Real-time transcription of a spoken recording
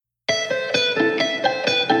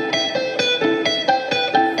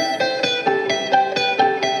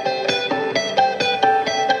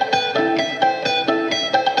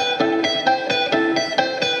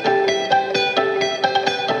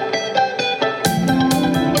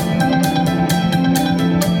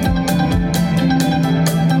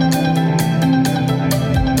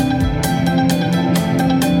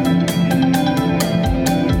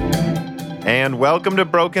welcome to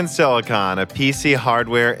Broken Silicon, a PC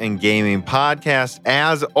hardware and gaming podcast.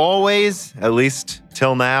 As always, at least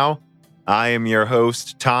till now, I am your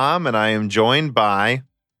host, Tom, and I am joined by...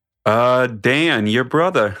 Dan, your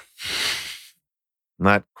brother. I'm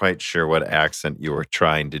not quite sure what accent you were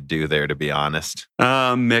trying to do there, to be honest.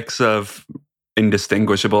 Mix of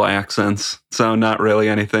indistinguishable accents, so not really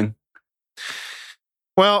anything.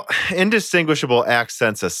 Well, indistinguishable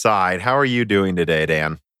accents aside, how are you doing today,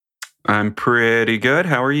 Dan? I'm pretty good.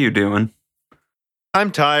 How are you doing? I'm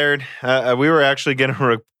tired. We were actually going to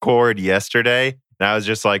record yesterday, and I was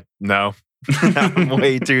just like, no, I'm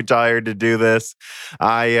way too tired to do this.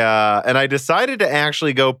 I decided to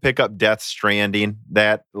actually go pick up Death Stranding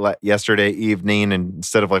yesterday evening, and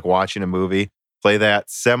instead of like watching a movie, play that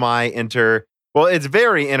well, it's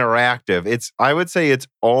very interactive. I would say it's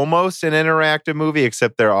almost an interactive movie,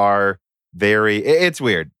 except it's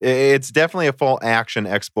weird. It's definitely a full action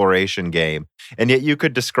exploration game. And yet you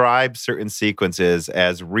could describe certain sequences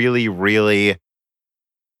as really, really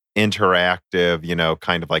interactive,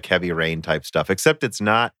 kind of like Heavy Rain type stuff, except it's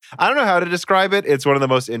not. I don't know how to describe it. It's one of the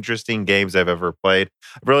most interesting games I've ever played.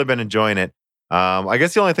 I've really been enjoying it. I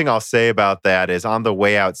guess the only thing I'll say about that is on the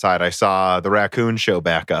way outside, I saw the raccoon show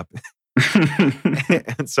back up.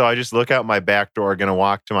 And so I just look out my back door, going to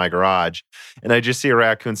walk to my garage, and I just see a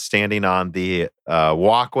raccoon standing on the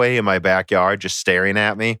walkway in my backyard, just staring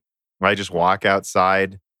at me. I just walk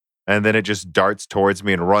outside, and then it just darts towards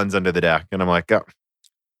me and runs under the deck. And I'm like, oh,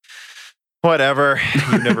 whatever.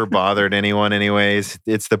 You never bothered anyone anyways.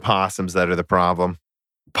 It's the possums that are the problem.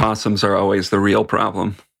 Possums are always the real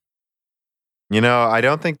problem. I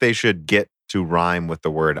don't think they should get to rhyme with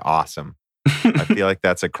the word awesome. I feel like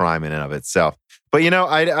that's a crime in and of itself. But,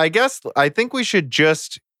 I think we should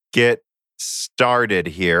just get started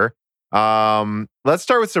here. Let's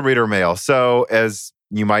start with some reader mail. So as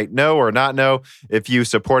you might know or not know, if you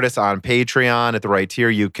support us on Patreon at the right tier,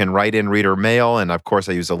 you can write in reader mail. And of course,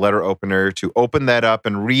 I use a letter opener to open that up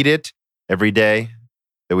and read it every day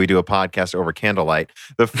that we do a podcast over candlelight.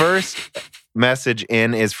 The first message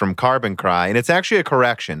in is from Carbon Cry, and it's actually a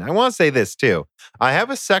correction. I want to say this too. I have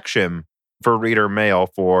a section for reader mail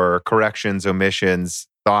for corrections, omissions,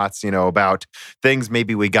 thoughts, about things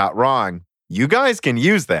maybe we got wrong. You guys can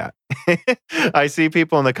use that. I see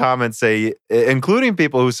people in the comments say, including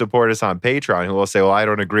people who support us on Patreon, who will say, well, I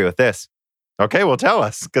don't agree with this. Okay, well, tell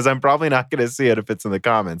us, because I'm probably not going to see it if it's in the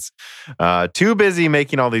comments. Too busy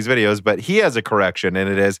making all these videos, but he has a correction, and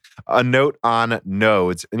it is a note on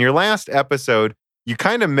nodes. In your last episode, you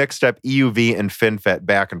kind of mixed up EUV and FinFET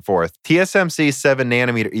back and forth. TSMC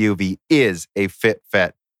 7nm EUV is a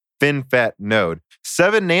FinFET node.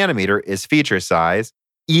 7nm is feature size.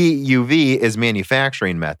 EUV is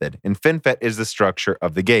manufacturing method, and FinFET is the structure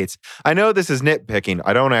of the gates. I know this is nitpicking.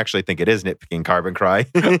 I don't actually think it is nitpicking, Carbon Cry.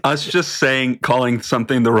 Us just saying calling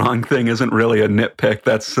something the wrong thing isn't really a nitpick.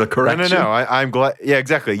 That's the correction. No. I'm glad. Yeah,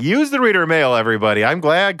 exactly. Use the reader mail, everybody. I'm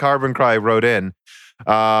glad Carbon Cry wrote in.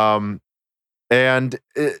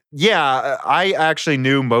 I actually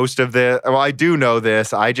knew most of this. Well, I do know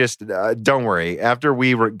this. I just, don't worry. After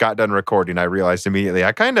we got done recording, I realized immediately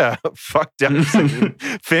I kind of fucked up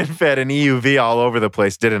FinFET and EUV all over the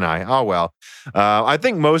place, didn't I? Oh, well. I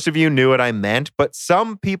think most of you knew what I meant, but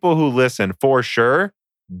some people who listen for sure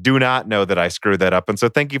do not know that I screwed that up. And so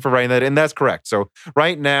thank you for writing that in. That's correct. So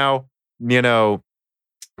right now,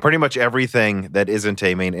 pretty much everything that isn't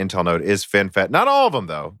a main Intel node is FinFET. Not all of them,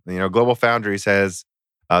 though. GlobalFoundries has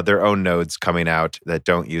their own nodes coming out that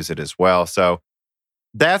don't use it as well. So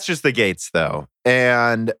that's just the gates, though.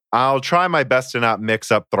 And I'll try my best to not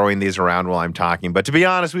mix up throwing these around while I'm talking. But to be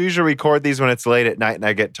honest, we usually record these when it's late at night and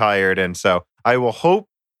I get tired. And so I will hope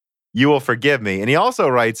you will forgive me. And he also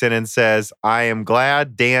writes in and says, I am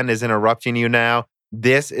glad Dan is interrupting you now.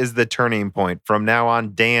 This is the turning point. From now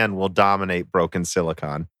on, Dan will dominate Broken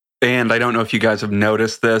Silicon. And I don't know if you guys have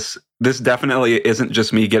noticed this. This definitely isn't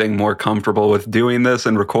just me getting more comfortable with doing this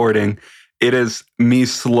and recording. It is me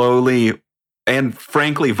slowly and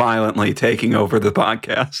frankly violently taking over the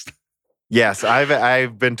podcast. Yes,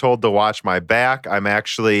 I've been told to watch my back.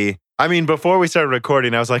 Before we started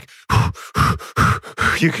recording, I was like,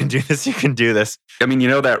 you can do this, you can do this.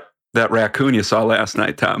 That raccoon you saw last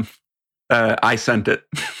night, Tom. I sent it.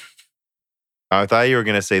 I thought you were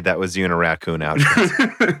going to say that was you in a raccoon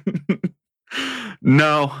outfit.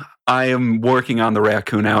 No, I am working on the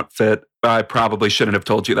raccoon outfit. I probably shouldn't have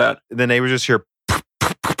told you that. The neighbors just hear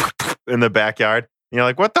in the backyard. And you're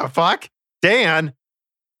like, what the fuck? Dan,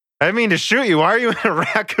 I didn't mean to shoot you. Why are you in a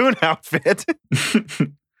raccoon outfit?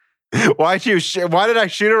 Why did I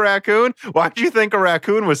shoot a raccoon? Why did you think a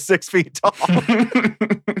raccoon was 6 feet tall?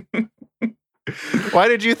 Why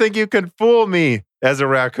did you think you could fool me as a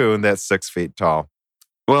raccoon that's 6 feet tall?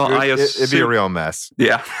 Well, It'd be a real mess.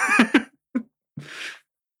 Yeah.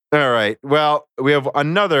 All right. Well, we have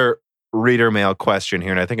another reader mail question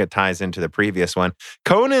here, and I think it ties into the previous one.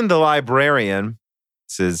 Conan the Librarian,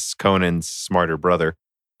 this is Conan's smarter brother,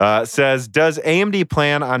 says, does AMD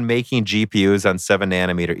plan on making GPUs on 7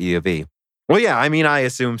 nanometer EUV? Well, yeah, I mean, I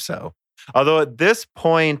assume so. Although at this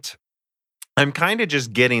point, I'm kind of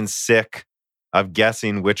just getting sick of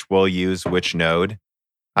guessing which will use which node.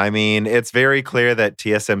 I mean, it's very clear that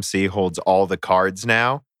TSMC holds all the cards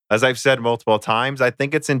now. As I've said multiple times, I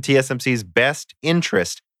think it's in TSMC's best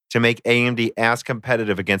interest to make AMD as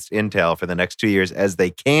competitive against Intel for the next 2 years as they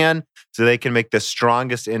can, so they can make the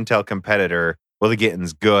strongest Intel competitor while the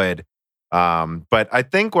getting's good. But I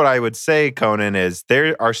think what I would say, Conan, is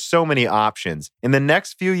there are so many options. In the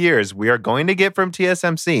next few years, we are going to get from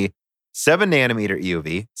TSMC 7 nanometer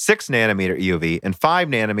EUV, 6 nanometer EUV, and 5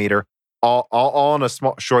 nanometer, all in a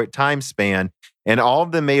short time span. And all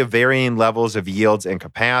of them may have varying levels of yields and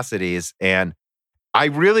capacities. And I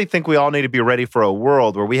really think we all need to be ready for a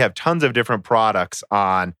world where we have tons of different products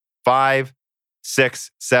on 5,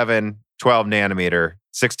 6, 7, 12 nanometer,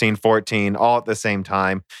 16, 14, all at the same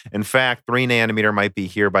time. In fact, 3 nanometer might be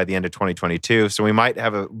here by the end of 2022. So we might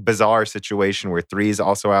have a bizarre situation where 3 is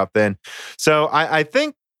also out then. So I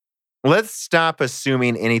think let's stop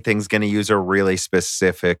assuming anything's going to use a really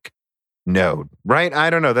specific node, right? I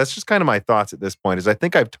don't know. That's just kind of my thoughts at this point, is I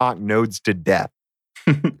think I've talked nodes to death.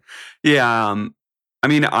 Yeah. I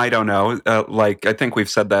mean, I don't know. I think we've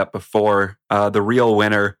said that before. The real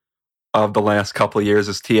winner of the last couple of years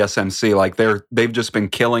is TSMC. Like they've just been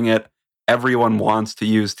killing it. Everyone wants to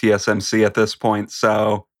use TSMC at this point.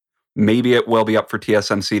 So maybe it will be up for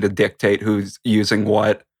TSMC to dictate who's using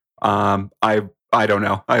what. I don't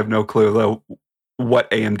know. I have no clue though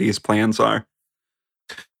what AMD's plans are.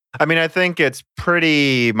 I mean, I think it's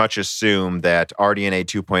pretty much assumed that RDNA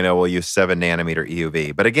 2.0 will use 7 nanometer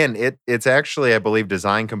EUV. But again, it's actually, I believe,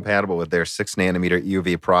 design compatible with their 6 nanometer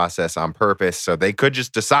EUV process on purpose. So they could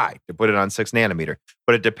just decide to put it on 6 nanometer.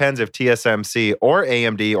 But it depends if TSMC or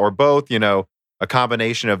AMD or both, a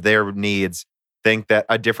combination of their needs, think that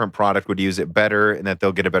a different product would use it better and that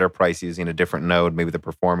they'll get a better price using a different node. Maybe the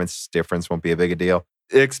performance difference won't be a big a deal.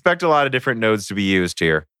 Expect a lot of different nodes to be used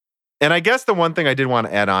here. And I guess the one thing I did want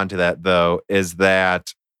to add on to that, though, is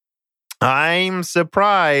that I'm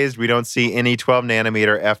surprised we don't see any 12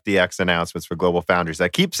 nanometer FDX announcements for Global Foundries. I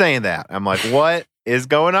keep saying that. I'm like, what is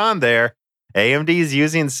going on there? AMD is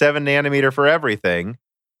using 7 nanometer for everything.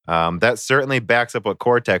 That certainly backs up what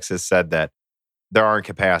Cortex has said, that there aren't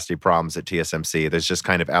capacity problems at TSMC. There's just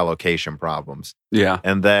kind of allocation problems. Yeah.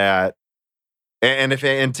 And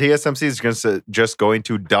TSMC is just going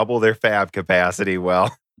to double their fab capacity,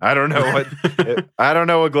 well, I don't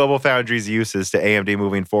know what Global Foundries use is to AMD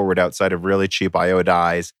moving forward outside of really cheap IO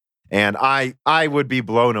dies. And I would be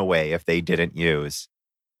blown away if they didn't use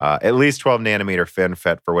at least 12 nanometer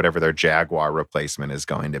FinFET for whatever their Jaguar replacement is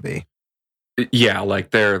going to be. Yeah, like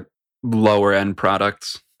their lower end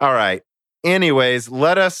products. All right. Anyways,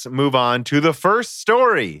 let us move on to the first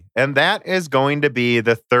story. And that is going to be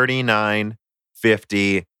the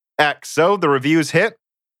 3950X. So the reviews hit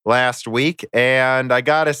last week, and I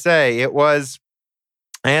gotta say, it was,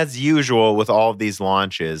 as usual with all of these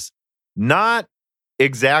launches, not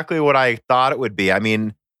exactly what I thought it would be. I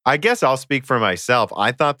mean, I guess I'll speak for myself.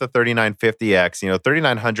 I thought the 3950X,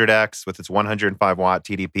 3900X with its 105 watt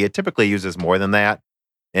TDP, it typically uses more than that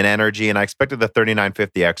in energy, and I expected the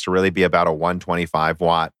 3950X to really be about a 125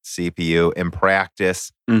 watt CPU in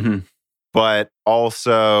practice. Mm-hmm. But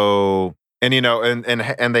also,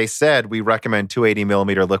 and they said we recommend 280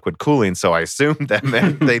 millimeter liquid cooling. So I assumed that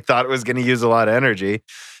meant they thought it was going to use a lot of energy,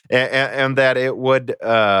 and that it would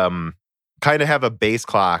kind of have a base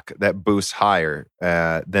clock that boosts higher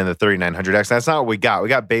than the 3900X. That's not what we got. We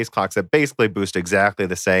got base clocks that basically boost exactly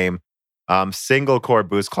the same. Single core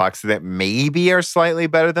boost clocks that maybe are slightly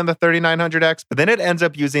better than the 3900X, but then it ends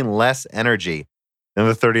up using less energy than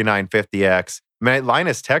the 3950X. I mean,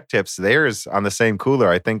 Linus Tech Tips, theirs on the same cooler,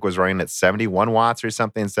 I think, was running at 71 watts or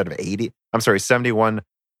something instead of 80. I'm sorry, 71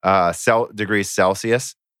 degrees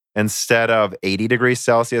Celsius instead of 80 degrees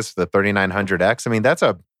Celsius for the 3900X. I mean, that's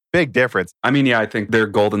a big difference. I mean, yeah, I think their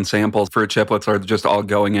golden samples for chiplets are just all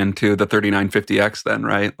going into the 3950X then,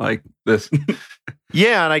 right? Like this.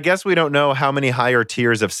 Yeah, and I guess we don't know how many higher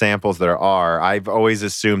tiers of samples there are. I've always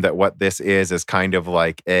assumed that what this is kind of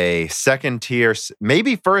like a second tier,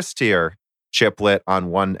 maybe first tier chiplet on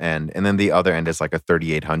one end, and then the other end is like a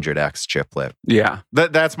 3800X chiplet. Yeah.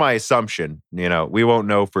 That's my assumption. We won't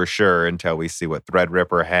know for sure until we see what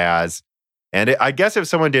Threadripper has. And I guess if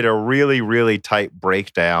someone did a really, really tight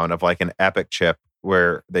breakdown of like an Epic chip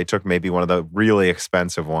where they took maybe one of the really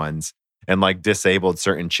expensive ones and like disabled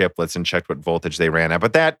certain chiplets and checked what voltage they ran at.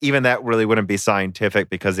 But even that really wouldn't be scientific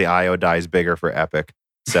because the IO die is bigger for Epic.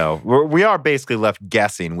 So we are basically left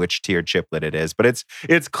guessing which tier chiplet it is, but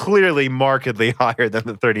it's clearly markedly higher than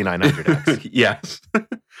the 3900X. Yes.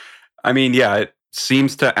 I mean, yeah, it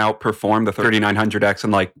seems to outperform the 3900X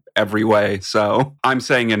in like every way. So I'm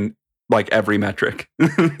saying in like every metric.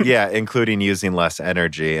 Yeah, including using less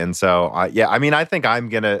energy. And so, yeah, I mean, I think I'm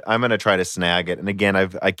gonna try to snag it. And again,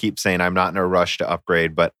 I keep saying I'm not in a rush to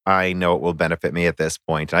upgrade, but I know it will benefit me at this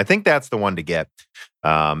point. And I think that's the one to get.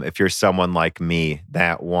 If you're someone like me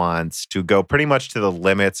that wants to go pretty much to the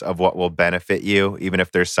limits of what will benefit you, even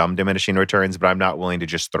if there's some diminishing returns, but I'm not willing to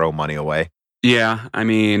just throw money away. Yeah, I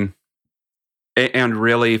mean, and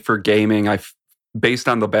really for gaming, based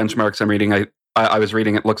on the benchmarks I'm reading, I was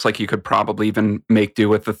reading, it looks like you could probably even make do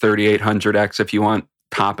with the 3800X if you want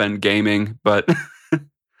top-end gaming, but...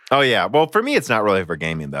 Oh, yeah. Well, for me, it's not really for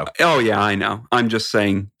gaming, though. Oh, yeah, I know. I'm just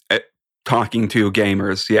saying, talking to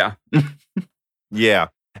gamers, yeah. Yeah.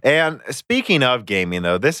 And speaking of gaming,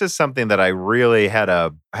 though, this is something that I really have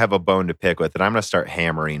a bone to pick with, and I'm going to start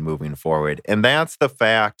hammering moving forward. And that's the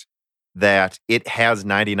fact that it has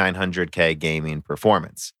 9900K gaming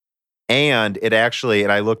performance. And it actually,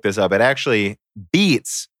 and I looked this up, it actually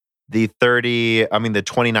beats the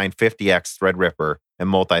 2950X Threadripper and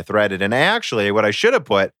multi-threaded. And actually, what I should have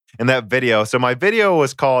put in that video, so my video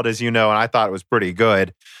was called, as you know, and I thought it was pretty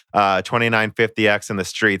good, 2950X in the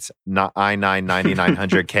streets, not i9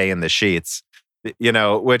 9900K in the sheets,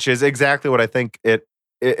 which is exactly what I think it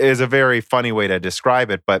is, a very funny way to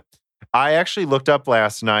describe it. But I actually looked up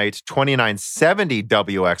last night 2970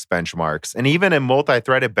 WX benchmarks, and even in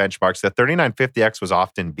multi-threaded benchmarks, the 3950X was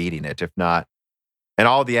often beating it, if not, in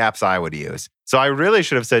all the apps I would use. So I really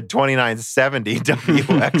should have said 2970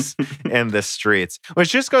 WX in the streets, which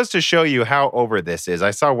just goes to show you how over this is.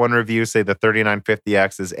 I saw one review say the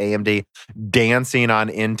 3950X is AMD dancing on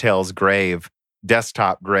Intel's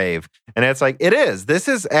desktop grave. And it's like, it is. This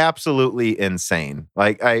is absolutely insane.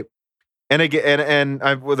 And again,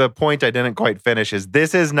 the point I didn't quite finish is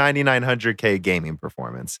this is 9900K gaming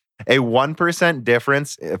performance. A 1%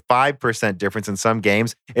 difference, a 5% difference in some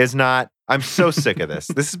games is not. I'm so sick of this.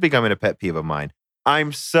 This is becoming a pet peeve of mine.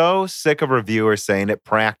 I'm so sick of reviewers saying it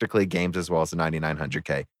practically games as well as a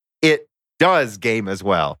 9900K. It does game as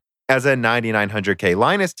well as a 9900K.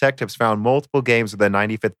 Linus Tech Tips found multiple games with a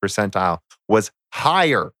 95th percentile was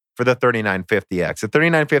higher for the 3950X. The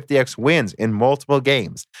 3950X wins in multiple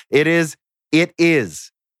games. It is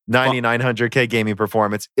 9900K gaming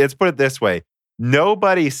performance. Let's put it this way.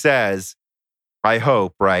 Nobody says, I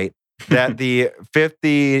hope, right, that the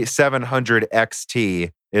 5700 XT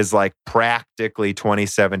is like practically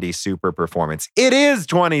 2070 super performance. It is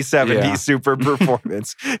 2070 super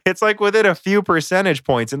performance. It's like within a few percentage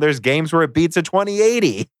points, and there's games where it beats a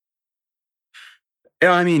 2080.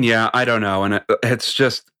 Yeah, I mean, yeah, I don't know. And it's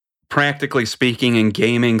just, practically speaking, in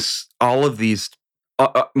gaming, all of these,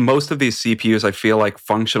 most of these CPUs, I feel like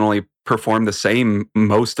functionally perform the same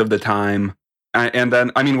most of the time. And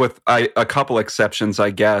then, I mean, with a couple exceptions,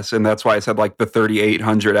 I guess. And that's why I said like the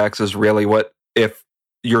 3800X is really what, if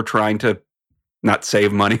you're trying to not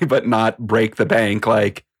save money, but not break the bank,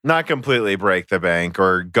 like. Not completely break the bank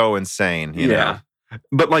or go insane, you know?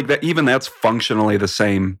 But like that, even that's functionally the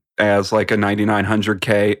same as like a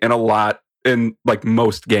 9900K in like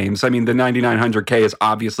most games. I mean, the 9900K is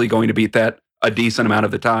obviously going to beat that a decent amount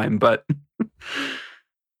of the time, but.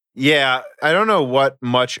 Yeah, I don't know what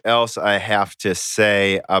much else I have to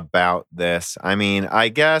say about this. I mean, I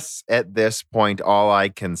guess at this point, all I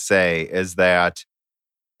can say is that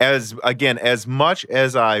as much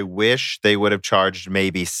as I wish they would have charged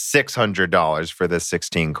maybe $600 for the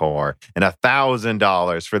 16 core and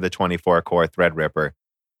 $1,000 for the 24 core Threadripper,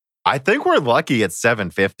 I think we're lucky at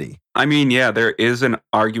 $750. I mean, yeah, there is an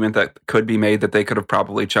argument that could be made that they could have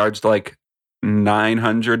probably charged like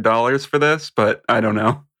 $900 for this, but I don't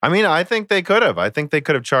know. I mean, I think they could have. I think they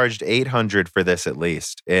could have charged $800 for this at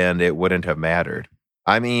least, and it wouldn't have mattered.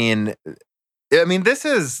 I mean, this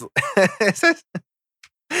is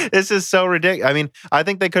this is so ridiculous. I mean, I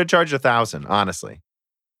think they could have charged $1,000. Honestly,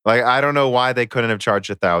 like I don't know why they couldn't have charged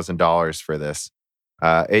 $1,000 for this.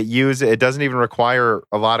 It doesn't even require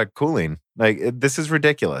a lot of cooling. This is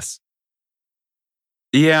ridiculous.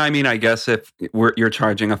 Yeah, I mean, I guess if you're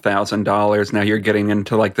charging $1,000 now, you're getting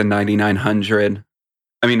into like the 9900.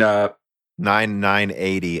 I mean,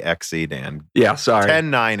 9980XE, Dan. Yeah, sorry.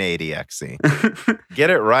 10980XE. Get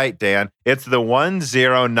it right, Dan. It's the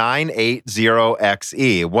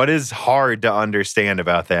 10980XE. What is hard to understand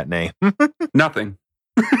about that name? Nothing.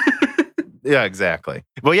 Yeah, exactly.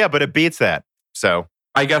 Well, yeah, but it beats that. So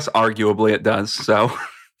I guess arguably it does. So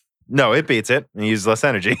no, it beats it. It uses less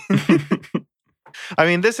energy. I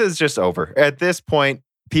mean, this is just over. At this point,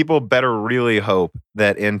 people better really hope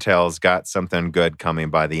that Intel's got something good coming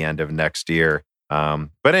by the end of next year.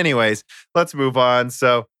 But anyways, let's move on.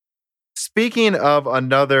 So speaking of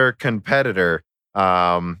another competitor,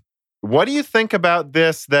 what do you think about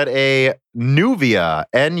this that a Nuvia,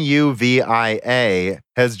 Nuvia,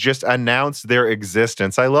 has just announced their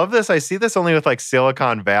existence? I love this. I see this only with like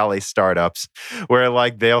Silicon Valley startups where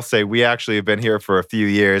like they'll say, we actually have been here for a few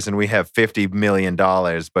years and we have $50 million,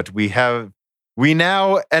 but we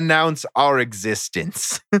now announce our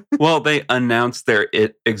existence. Well, they announced their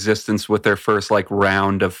existence with their first like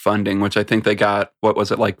round of funding, which I think they got, what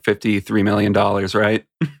was it, like $53 million, right?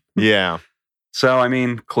 Yeah. So, I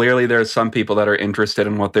mean, clearly there's some people that are interested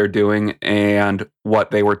in what they're doing and what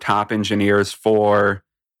they were top engineers for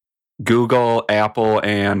Google, Apple,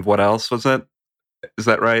 and what else was it? Is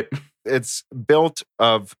that right? It's built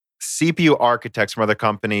of CPU architects from other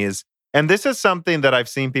companies. And this is something that I've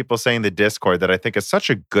seen people say in the Discord that I think is such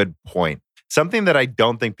a good point. Something that I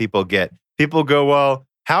don't think people get. People go, well,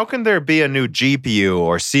 how can there be a new GPU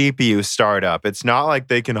or CPU startup? It's not like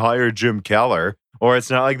they can hire Jim Keller. Or it's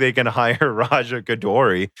not like they can hire Raja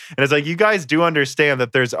Koduri. And it's like, you guys do understand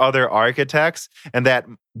that there's other architects and that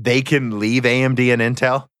they can leave AMD and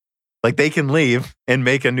Intel. Like they can leave and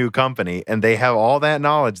make a new company. And they have all that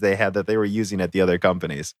knowledge they had that they were using at the other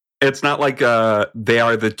companies. It's not like they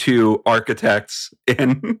are the two architects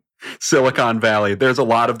in Silicon Valley. There's a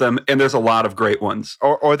lot of them and there's a lot of great ones.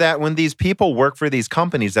 Or that when these people work for these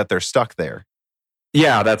companies that they're stuck there.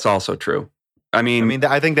 Yeah, that's also true. I mean,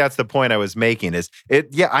 I think that's the point I was making is it.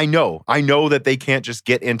 Yeah, I know that they can't just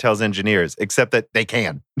get Intel's engineers, except that they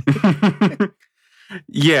can.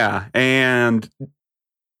 Yeah. And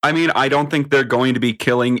I mean, I don't think they're going to be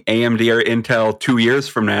killing AMD or Intel 2 years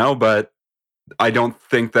from now, but I don't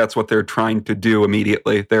think that's what they're trying to do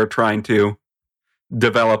immediately. They're trying to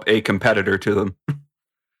develop a competitor to them.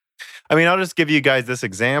 I mean, I'll just give you guys this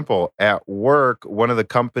example. At work, one of the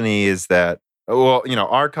companies that, well, you know,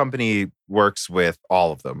 our company works with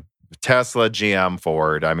all of them. Tesla, GM,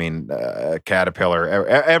 Ford, Caterpillar,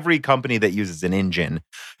 every company that uses an engine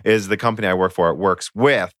is the company I work for, it works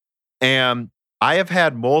with. And I have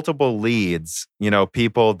had multiple leads, you know,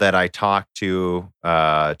 people that I talk to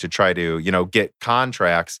try to, you know, get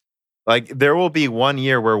contracts. Like there will be 1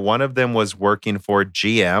 year where one of them was working for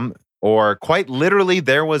GM, or quite literally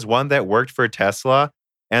there was one that worked for Tesla.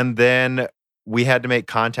 And then we had to make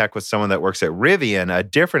contact with someone that works at Rivian, a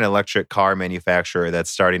different electric car manufacturer that's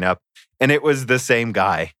starting up. And it was the same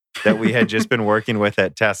guy that we had just been working with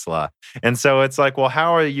at Tesla. And so it's like, well,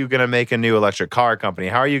 how are you going to make a new electric car company?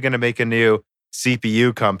 How are you going to make a new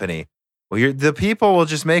CPU company? Well, the people will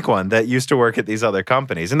just make one that used to work at these other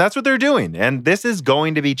companies. And that's what they're doing. And this is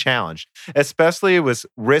going to be challenged, especially with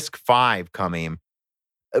RISC-V coming.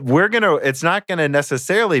 It's not going to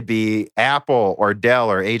necessarily be Apple or Dell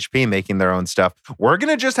or HP making their own stuff. We're going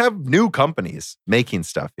to just have new companies making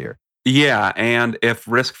stuff here. Yeah. And if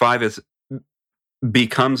RISC-V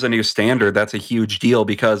becomes a new standard, that's a huge deal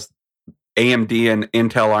because AMD and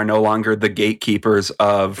Intel are no longer the gatekeepers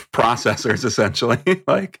of processors, essentially.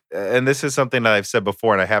 And this is something that I've said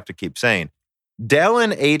before, and I have to keep saying. Dell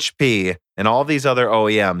and HP and all these other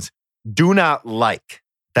OEMs do not like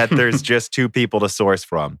that there's just two people to source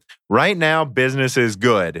from. Right now, business is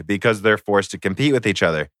good because they're forced to compete with each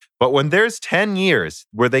other. But when there's 10 years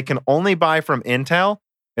where they can only buy from Intel,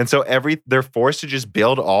 and so they're forced to just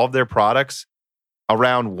build all of their products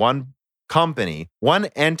around one company, one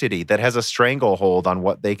entity that has a stranglehold on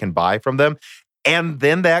what they can buy from them. And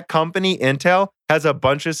then that company, Intel, has a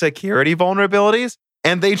bunch of security vulnerabilities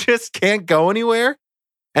and they just can't go anywhere.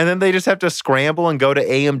 And then they just have to scramble and go to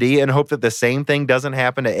AMD and hope that the same thing doesn't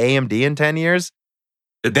happen to AMD in 10 years.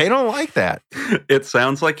 They don't like that. It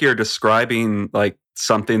sounds like you're describing like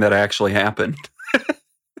something that actually happened.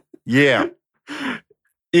 Yeah.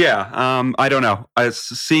 Yeah. I don't know.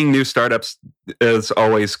 Seeing new startups is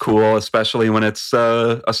always cool, especially when it's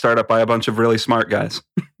a startup by a bunch of really smart guys.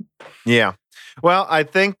 Yeah. Well, I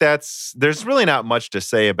think there's really not much to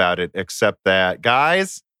say about it except that,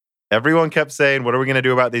 guys, Everyone kept saying, what are we going to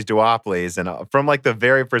do about these duopolies? And from like the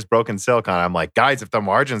very first Broken Silicon, I'm like, guys, if the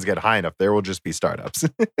margins get high enough, there will just be startups.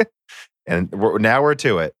 And now we're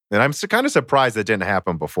to it. And I'm kind of surprised that didn't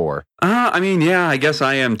happen before. I mean, yeah, I guess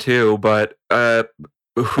I am too. But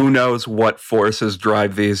who knows what forces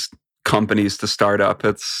drive these companies to start up?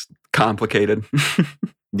 It's complicated.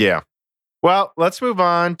 Yeah. Well, let's move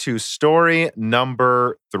on to story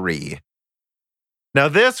number 3. Now,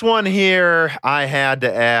 this one here, I had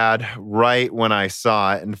to add right when I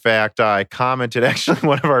saw it. In fact, I commented, actually,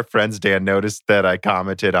 one of our friends, Dan, noticed that I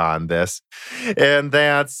commented on this. And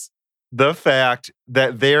that's the fact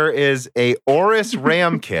that there is a Aorus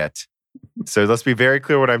RAM kit. So let's be very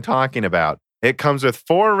clear what I'm talking about. It comes with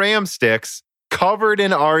 4 RAM sticks covered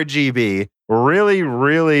in RGB, really,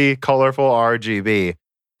 really colorful RGB.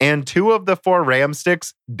 And 2 of the 4 RAM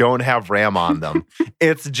sticks don't have RAM on them.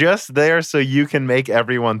 It's just there so you can make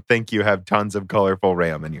everyone think you have tons of colorful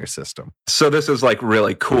RAM in your system. So this is like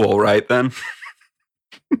really cool, right then?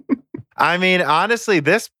 I mean, honestly,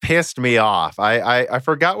 this pissed me off. I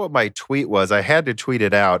forgot what my tweet was. I had to tweet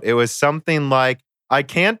it out. It was something like, I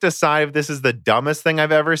can't decide if this is the dumbest thing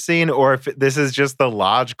I've ever seen or if this is just the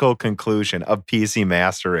logical conclusion of PC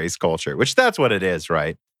master race culture, which that's what it is,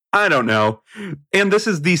 right? I don't know. And this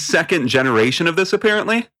is the 2nd generation of this,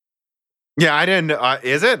 apparently. Yeah, I didn't.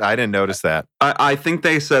 Is it? I didn't notice that. I think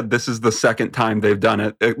they said this is the 2nd time they've done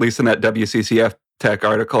it, at least in that WCCF Tech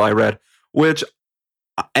article I read, which,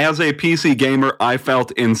 as a PC gamer, I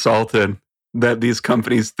felt insulted that these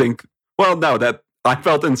companies think, well, no, that I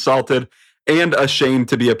felt insulted and ashamed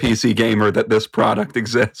to be a PC gamer that this product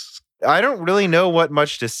exists. I don't really know what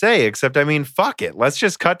much to say, except, I mean, fuck it. Let's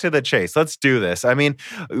just cut to the chase. Let's do this. I mean,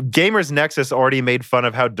 Gamers Nexus already made fun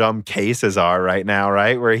of how dumb cases are right now,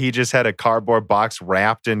 right? Where he just had a cardboard box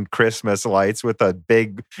wrapped in Christmas lights with a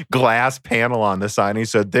big glass panel on the side. And he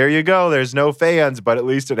said, there you go. There's no fans, but at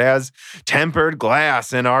least it has tempered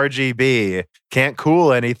glass and RGB. Can't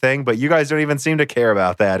cool anything, but you guys don't even seem to care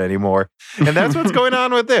about that anymore. And that's what's going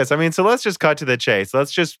on with this. I mean, so let's just cut to the chase.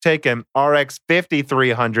 Let's just take an RX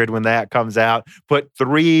 5300 when that comes out, put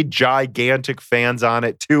 3 gigantic fans on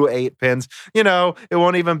it, 2 8-pins. You know, it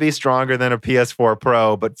won't even be stronger than a PS4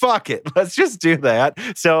 Pro, but fuck it. Let's just do that.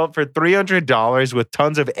 Sell it for $300 with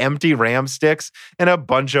tons of empty RAM sticks and a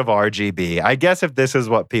bunch of RGB. I guess if this is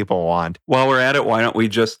what people want. While we're at it, why don't we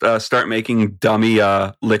just start making dummy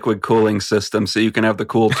liquid cooling systems so you can have the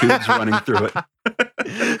cool tubes running through it?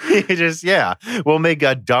 We'll make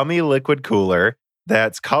a dummy liquid cooler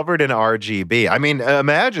that's covered in RGB. I mean,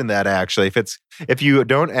 imagine that actually. If you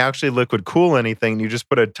don't actually liquid cool anything, you just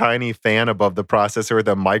put a tiny fan above the processor with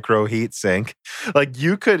a micro heat sink. Like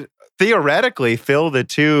you could theoretically fill the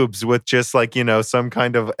tubes with just like, you know, some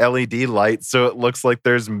kind of LED light so it looks like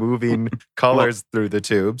there's moving colors through the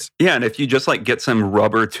tubes. Yeah, and if you just like get some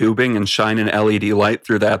rubber tubing and shine an LED light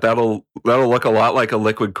through that, that'll look a lot like a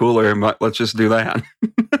liquid cooler. Let's just do that.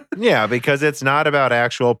 Yeah, because it's not about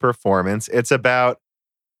actual performance. It's about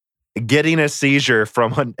getting a seizure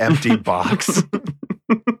from an empty box.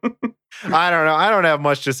 I don't know. I don't have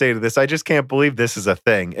much to say to this. I just can't believe this is a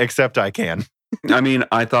thing, except I can. I mean,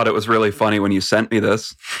 I thought it was really funny when you sent me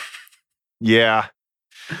this. Yeah.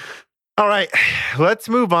 All right. Let's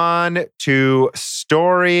move on to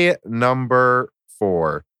story number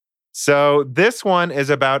 4. So this one is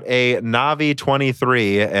about a Navi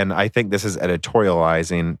 23, and I think this is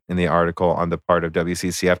editorializing in the article on the part of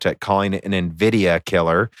WCCF Tech, calling it an NVIDIA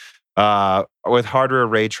killer, with hardware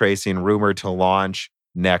ray tracing rumored to launch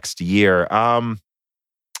next year.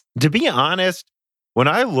 To be honest, when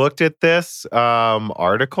I looked at this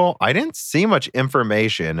article, I didn't see much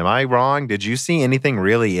information. Am I wrong? Did you see anything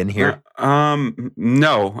really in here?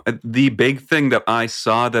 No. The big thing that I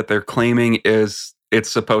saw that they're claiming is it's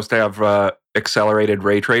supposed to have accelerated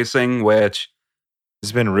ray tracing, which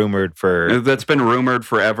has been rumored that's been rumored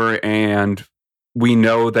forever, and we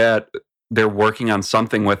know that they're working on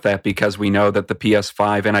something with that because we know that the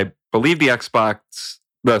PS5 and I believe the Xbox,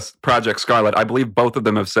 the Project Scarlet, I believe both of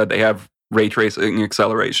them have said they have ray tracing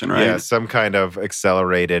acceleration, right? Yeah, some kind of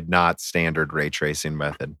accelerated, not standard ray tracing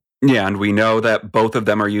method. Yeah, and we know that both of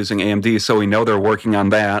them are using AMD, so we know they're working on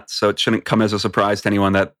that. So it shouldn't come as a surprise to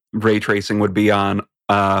anyone that ray tracing would be on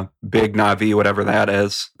Big Navi, whatever that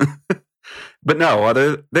is. But no,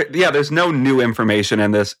 there's no new information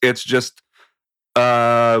in this. It's just, we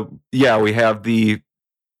have the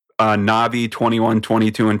Navi 21,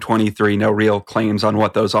 22, and 23. No real claims on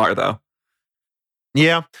what those are, though.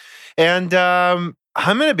 Yeah. And I'm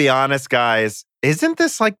going to be honest, guys. Isn't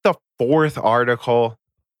this like the 4th article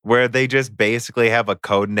where they just basically have a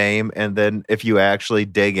code name. And then if you actually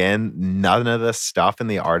dig in, none of the stuff in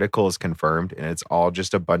the article is confirmed. And it's all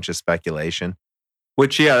just a bunch of speculation.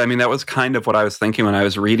 Which, yeah, I mean, that was kind of what I was thinking when I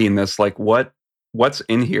was reading this. Like, what's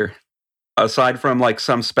in here? Aside from like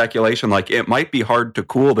some speculation, like it might be hard to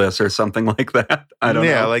cool this or something like that. I don't know.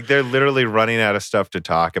 Yeah, like they're literally running out of stuff to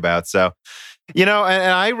talk about. So, and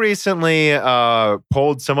I recently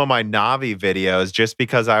pulled some of my Navi videos just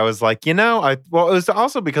because I was like, it was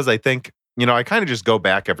also because I think, I kind of just go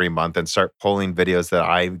back every month and start pulling videos that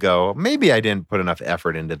I go, maybe I didn't put enough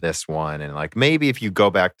effort into this one. And like, maybe if you go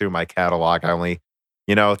back through my catalog, I only,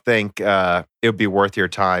 think it would be worth your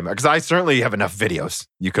time. Because I certainly have enough videos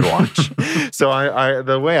you could watch. So I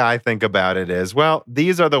the way I think about it is, well,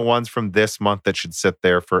 these are the ones from this month that should sit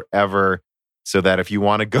there forever. So that if you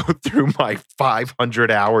want to go through my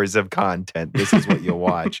 500 hours of content, this is what you'll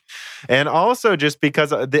watch. And also just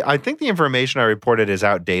because I think the information I reported is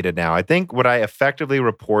outdated now. I think what I effectively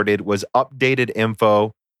reported was updated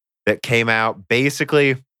info that came out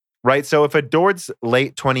basically, right? So if Adored's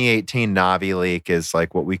late 2018 Navi leak is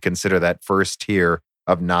like what we consider that first tier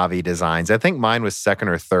of Navi designs, I think mine was second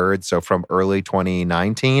or third, so from early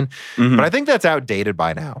 2019. Mhm. But I think that's outdated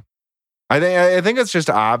by now. I think it's just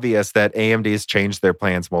obvious that AMD's changed their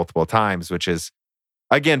plans multiple times, which is,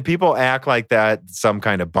 again, people act like that some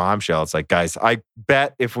kind of bombshell. It's like, guys, I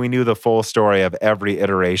bet if we knew the full story of every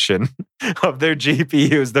iteration of their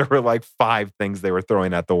GPUs, there were like 5 things they were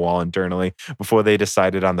throwing at the wall internally before they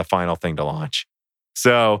decided on the final thing to launch.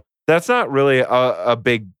 So that's not really a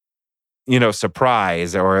big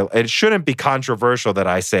surprise, or it shouldn't be controversial that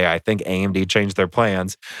I say I think AMD changed their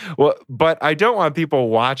plans. Well, but I don't want people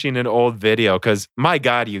watching an old video because, my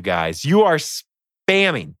God, you guys, you are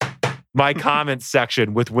spamming my comment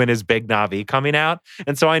section with when is Big Navi coming out.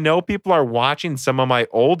 And so I know people are watching some of my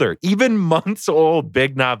older, even months old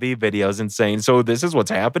Big Navi videos and saying, so this is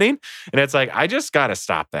what's happening. And it's like, I just got to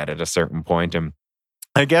stop that at a certain point. And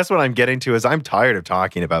I guess what I'm getting to is I'm tired of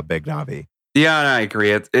talking about Big Navi. Yeah, and I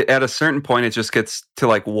agree. At a certain point, it just gets to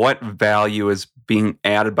like, what value is being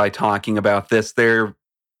added by talking about this? They're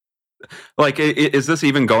like, is this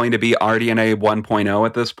even going to be RDNA 1.0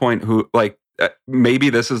 at this point?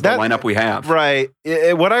 Maybe this is the lineup we have. Right.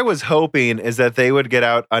 What I was hoping is that they would get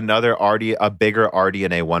out a bigger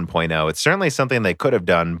RDNA 1.0. It's certainly something they could have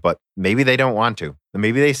done, but maybe they don't want to.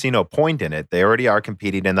 Maybe they see no point in it. They already are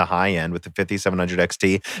competing in the high end with the 5700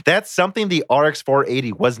 XT. That's something the RX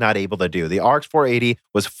 480 was not able to do. The RX 480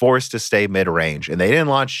 was forced to stay mid-range, and they didn't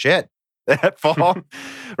launch shit that fall,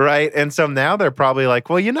 right? And so now they're probably like,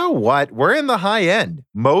 well, you know what? We're in the high end.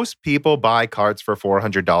 Most people buy cards for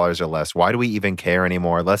 $400 or less. Why do we even care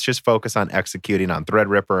anymore? Let's just focus on executing on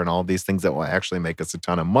Threadripper and all these things that will actually make us a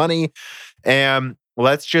ton of money. And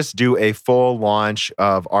let's just do a full launch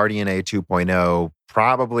of RDNA 2.0,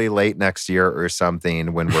 probably late next year or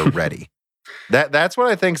something when we're ready. That's what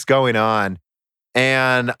I think's going on.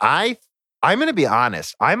 And I'm going to be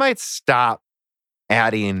honest. I might stop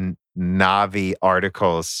adding Navi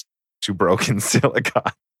articles to Broken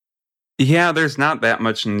Silicon. Yeah, there's not that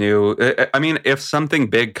much new. I mean, if something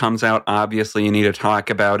big comes out, obviously you need to talk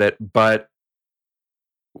about it. But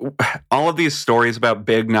all of these stories about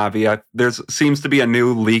Big Navi, there seems to be a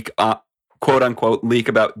new leak, quote unquote, leak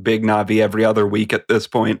about Big Navi every other week at this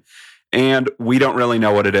point. And we don't really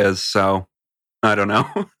know what it is. So I don't know.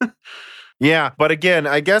 Yeah, but again,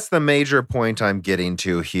 I guess the major point I'm getting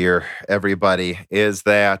to here, everybody, is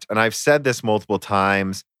that, and I've said this multiple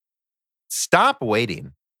times, stop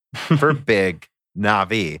waiting for Big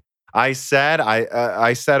Navi. I said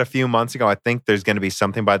a few months ago, I think there's going to be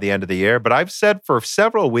something by the end of the year, but I've said for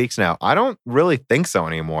several weeks now, I don't really think so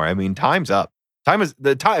anymore. I mean, time's up. Time is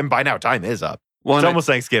up. Well, it's almost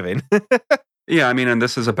Thanksgiving. Yeah, I mean, and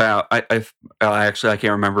this is about, I can't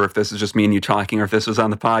remember if this is just me and you talking or if this was on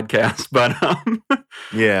the podcast, but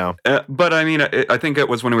yeah. But I mean, I think it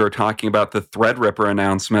was when we were talking about the Threadripper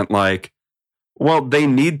announcement, like, well, they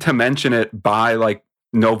need to mention it by like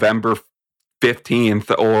November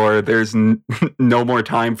 15th or there's no more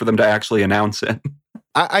time for them to actually announce it.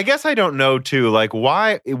 I guess I don't know too, like,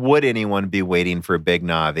 why would anyone be waiting for Big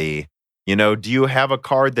Navi? Do you have a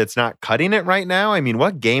card that's not cutting it right now? I mean,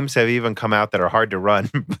 what games have even come out that are hard to run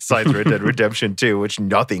besides Red Dead Redemption 2, which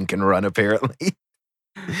nothing can run apparently?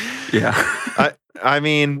 Yeah. I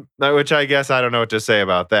mean, which I guess I don't know what to say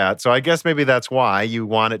about that. So I guess maybe that's why you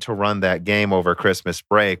want it to run that game over Christmas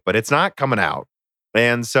break, but it's not coming out.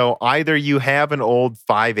 And so either you have an old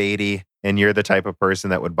 580 and you're the type of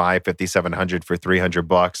person that would buy 5700 for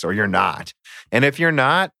 $300, or you're not. And if you're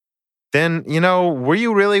not, then, were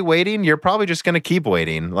you really waiting? You're probably just going to keep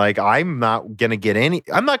waiting. Like, I'm not going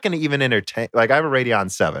to even entertain. Like, I have a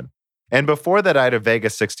Radeon 7. And before that, I had a Vega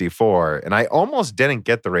 64, and I almost didn't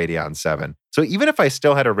get the Radeon 7. So even if I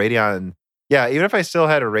still had a Radeon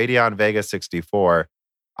Vega 64,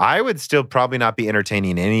 I would still probably not be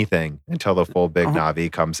entertaining anything until the full Big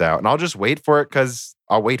Navi comes out. And I'll just wait for it because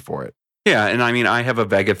I'll wait for it. Yeah, and I mean, I have a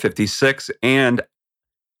Vega 56, and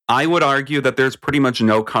I would argue that there's pretty much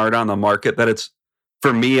no card on the market that it's,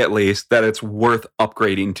 for me at least, that it's worth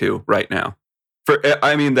upgrading to right now.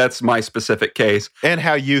 That's my specific case. And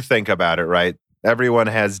how you think about it, right? Everyone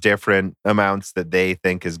has different amounts that they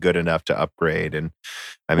think is good enough to upgrade. And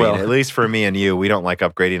I mean, at least for me and you, we don't like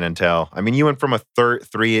upgrading until, you went from a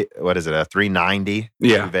 390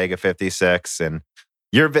 to Vega 56, and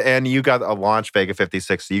you got a launch Vega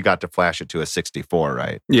 56, so you got to flash it to a 64,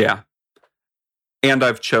 right? Yeah. And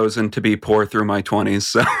I've chosen to be poor through my 20s,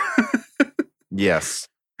 so. Yes.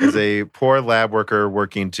 As a poor lab worker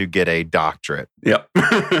working to get a doctorate. Yep. All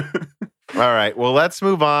right. Well, let's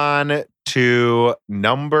move on to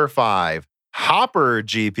number 5. Hopper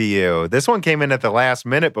GPU. This one came in at the last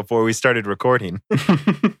minute before we started recording.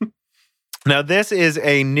 Now, this is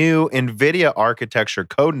a new NVIDIA architecture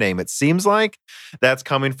code name. It seems like that's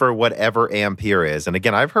coming for whatever Ampere is. And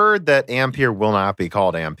again, I've heard that Ampere will not be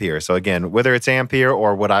called Ampere. So again, whether it's Ampere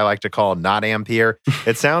or what I like to call not Ampere,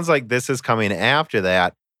 it sounds like this is coming after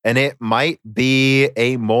that. And it might be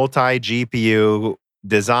a multi-GPU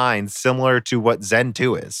design similar to what Zen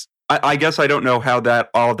 2 is. I guess I don't know how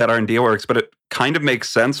all of that R&D works, but it kind of makes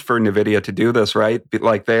sense for NVIDIA to do this, right?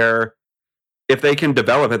 Like if they can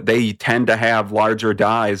develop it, they tend to have larger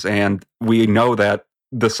dies, and we know that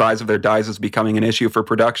the size of their dies is becoming an issue for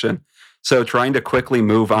production. So trying to quickly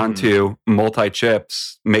move on to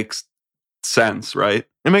multi-chips makes sense, right?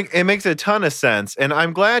 It makes a ton of sense. And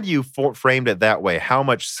I'm glad you framed it that way, how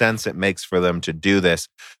much sense it makes for them to do this.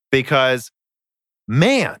 Because,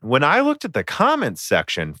 man, when I looked at the comments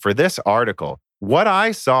section for this article, what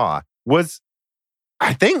I saw was,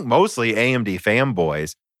 I think, mostly AMD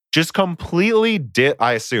fanboys just completely,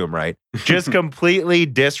 I assume, right? Just completely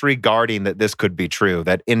disregarding that this could be true,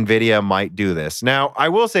 that NVIDIA might do this. Now, I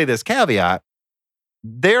will say this caveat.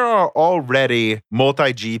 There are already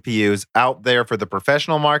multi-GPUs out there for the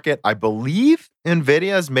professional market. I believe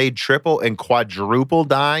NVIDIA's made triple and quadruple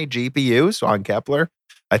die GPUs on Kepler.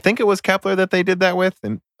 I think it was Kepler that they did that with.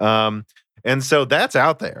 And so that's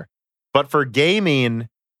out there. But for gaming,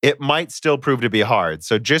 it might still prove to be hard.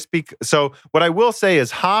 So so what I will say is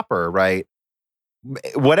Hopper, right?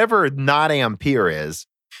 Whatever not Ampere is,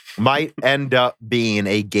 might end up being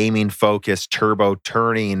a gaming-focused turbo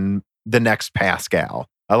turning the next Pascal.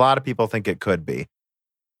 A lot of people think it could be.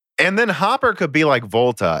 And then Hopper could be like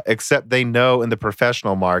Volta, except they know in the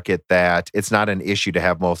professional market that it's not an issue to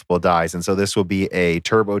have multiple dies. And so this will be a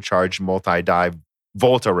turbocharged multi-die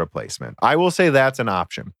Volta replacement. I will say that's an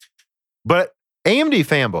option. But AMD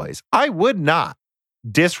fanboys, I would not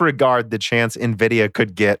disregard the chance NVIDIA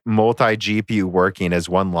could get multi-GPU working as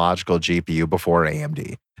one logical GPU before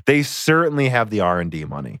AMD. They certainly have the R&D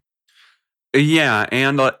money. Yeah,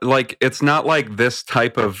 and it's not like this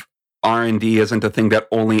type of R&D isn't a thing that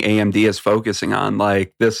only AMD is focusing on.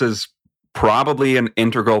 Like, this is probably an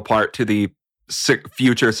integral part to the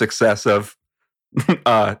future success of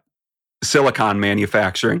silicon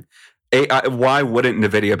manufacturing. Why wouldn't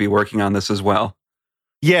NVIDIA be working on this as well?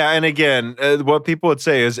 Yeah, and again, what people would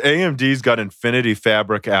say is AMD's got Infinity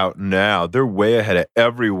Fabric out now. They're way ahead of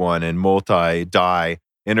everyone in multi-die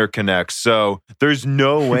interconnects. So there's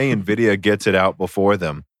no way NVIDIA gets it out before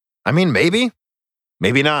them. I mean, maybe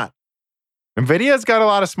not. NVIDIA's got a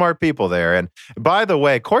lot of smart people there. And by the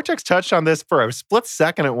way, Cortex touched on this for a split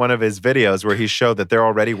second at one of his videos where he showed that they're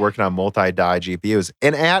already working on multi-die GPUs.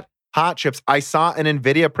 And at Hot Chips, I saw an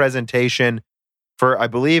NVIDIA presentation for, I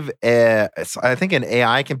believe, I think an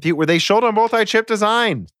AI compute where they showed a multi-chip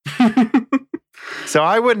design. So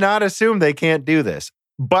I would not assume they can't do this.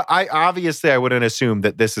 But I wouldn't assume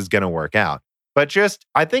that this is going to work out. But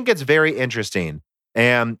I think it's very interesting.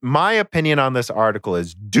 And my opinion on this article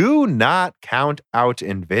is do not count out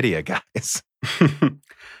NVIDIA, guys.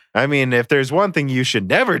 I mean, if there's one thing you should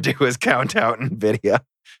never do is count out NVIDIA.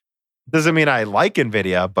 Doesn't mean I like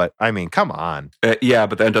NVIDIA, but I mean, come on. Yeah,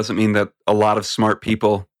 but that doesn't mean that a lot of smart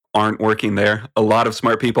people aren't working there. A lot of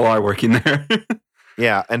smart people are working there.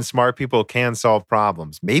 Yeah, and smart people can solve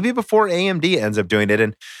problems. Maybe before AMD ends up doing it.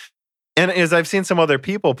 And as I've seen some other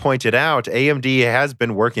people pointed out, AMD has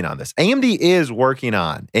been working on this. AMD is working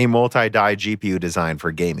on a multi-die GPU design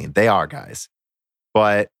for gaming. They are, guys.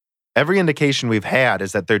 But every indication we've had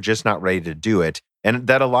is that they're just not ready to do it. and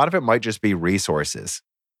that a lot of it might just be resources.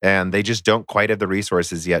 And they just don't quite have the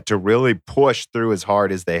resources yet to really push through as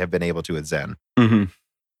hard as they have been able to at Zen. Mm-hmm.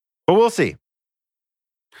 But we'll see.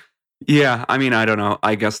 Yeah, I mean, I don't know.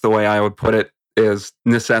 I guess the way I would put it is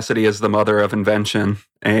necessity is the mother of invention,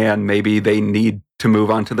 and maybe they need to move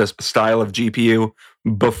on to this style of GPU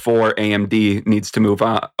before AMD needs to move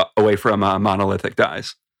away from monolithic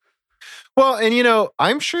dies. Well, and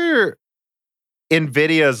I'm sure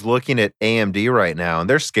NVIDIA's looking at AMD right now, and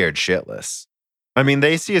they're scared shitless. I mean,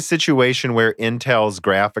 they see a situation where Intel's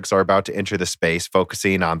graphics are about to enter the space,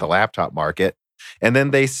 focusing on the laptop market. And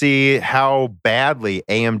then they see how badly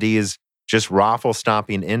AMD is just raffle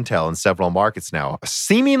stomping Intel in several markets now,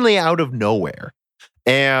 seemingly out of nowhere.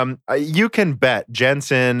 And you can bet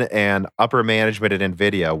Jensen and upper management at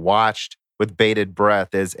NVIDIA watched with bated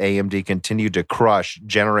breath as AMD continued to crush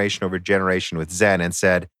generation over generation with Zen and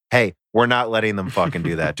said, hey, we're not letting them fucking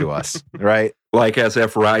do that to us, right? Like as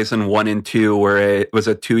if Ryzen 1 and 2 was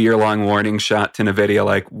a 2-year-long warning shot to NVIDIA,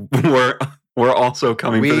 like we're also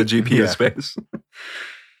coming for the GPU space.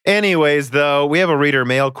 Anyways, though, we have a reader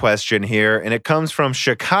mail question here, and it comes from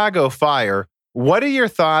Chicago Fire. What are your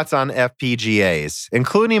thoughts on FPGAs,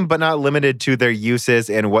 including but not limited to their uses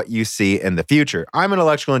and what you see in the future? I'm an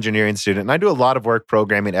electrical engineering student, and I do a lot of work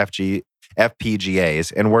programming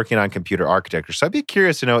FPGAs and working on computer architecture. So I'd be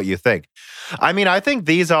curious to know what you think. I mean, I think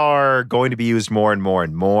these are going to be used more and more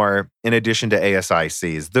and more in addition to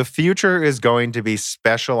ASICs. The future is going to be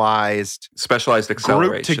specialized acceleration.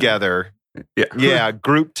 Grouped together. Yeah,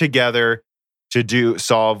 grouped together to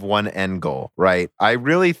solve one end goal, right? I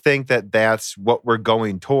really think that that's what we're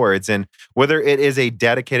going towards. And whether it is a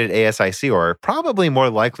dedicated ASIC or probably more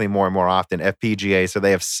likely more and more often FPGA, so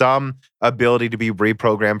they have some ability to be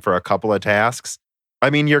reprogrammed for a couple of tasks. I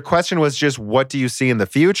mean, your question was just, what do you see in the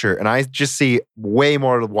future? And I just see way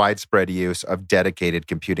more widespread use of dedicated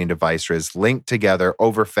computing devices linked together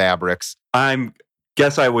over fabrics.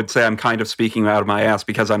 Guess I would say I'm kind of speaking out of my ass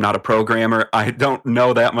because I'm not a programmer. I don't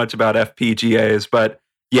know that much about FPGAs, but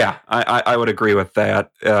yeah, I would agree with that.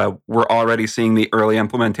 We're already seeing the early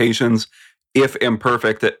implementations, if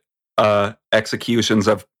imperfect, executions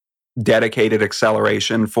of dedicated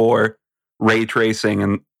acceleration for ray tracing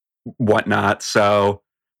and whatnot. So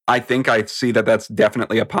I think I see that that's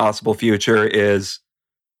definitely a possible future, is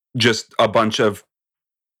just a bunch of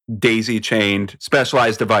daisy-chained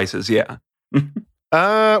specialized devices, yeah.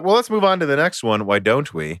 Well, let's move on to the next one. Why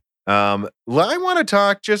don't we? I want to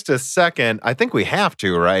talk just a second. I think we have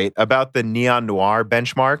to, right? About the Neon Noir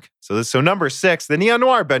benchmark. So number 6, the Neon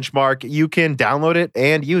Noir benchmark, you can download it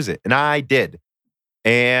and use it. And I did.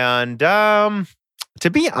 And to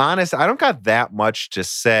be honest, I don't got that much to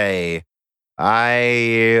say.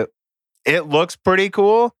 It looks pretty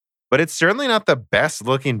cool, but it's certainly not the best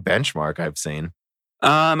looking benchmark I've seen.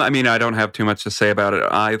 I mean, I don't have too much to say about it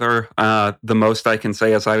either. The most I can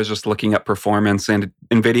say is I was just looking at performance, and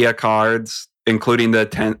NVIDIA cards, including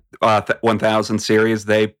the 1000 series,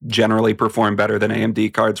 they generally perform better than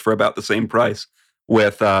AMD cards for about the same price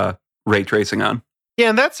with ray tracing on. Yeah,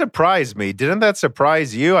 and that surprised me. Didn't that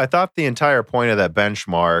surprise you? I thought the entire point of that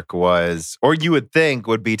benchmark was, or you would think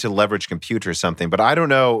would be to leverage compute or something, but I don't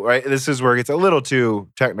know, right? This is where it gets a little too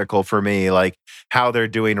technical for me, like how they're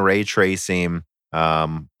doing ray tracing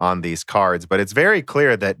on these cards, but it's very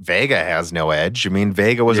clear that Vega has no edge. I mean,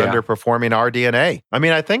 Vega was underperforming RDNA. I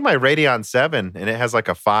mean, I think my Radeon 7, and it has like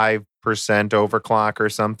a 5% overclock or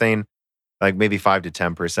something, like maybe 5 to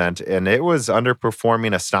 10%, and it was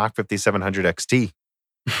underperforming a stock 5700 XT.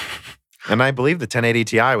 And I believe the 1080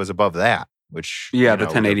 Ti was above that, which the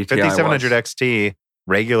 1080 Ti 5700 XT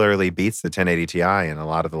regularly beats the 1080 Ti in a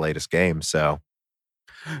lot of the latest games, so.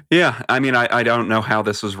 Yeah, I mean, I don't know how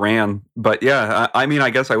this was ran, but yeah, I mean,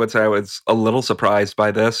 I guess I would say I was a little surprised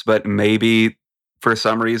by this, but maybe for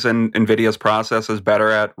some reason, NVIDIA's process is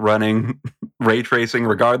better at running ray tracing,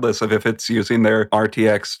 regardless of if it's using their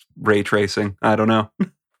RTX ray tracing. I don't know.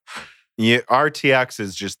 Yeah, RTX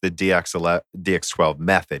is just the DX12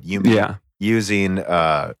 method. You mean using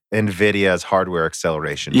NVIDIA's hardware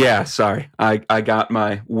acceleration. Yeah, sorry. I got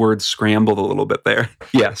my words scrambled a little bit there.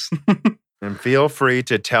 Yes. And feel free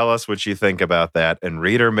to tell us what you think about that and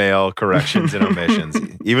reader mail corrections and omissions,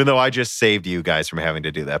 even though I just saved you guys from having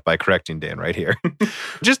to do that by correcting Dan right here.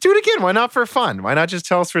 Just do it again. Why not for fun? Why not just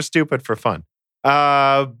tell us we're stupid for fun?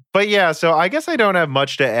 But yeah, so I guess I don't have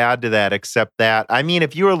much to add to that except that, I mean,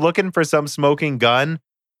 if you were looking for some smoking gun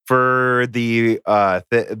for the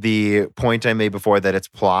point I made before that it's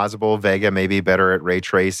plausible Vega may be better at ray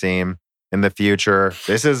tracing in the future,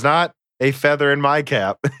 this is not a feather in my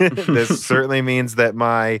cap. This certainly means that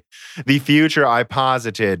the future I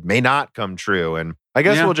posited may not come true. And I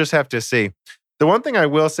guess we'll just have to see. The one thing I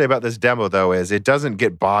will say about this demo, though, is it doesn't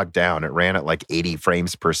get bogged down. It ran at like 80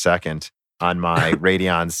 frames per second on my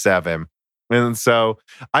Radeon 7. And so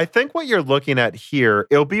I think what you're looking at here,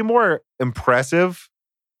 it'll be more impressive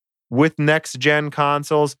with next-gen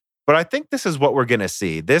consoles, but I think this is what we're going to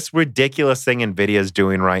see. This ridiculous thing NVIDIA's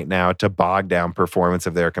doing right now to bog down performance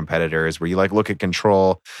of their competitors, where you like look at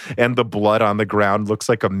Control and the blood on the ground looks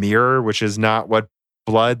like a mirror, which is not what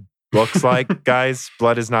blood looks like, guys.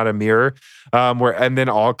 Blood is not a mirror. And then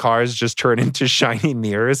all cars just turn into shiny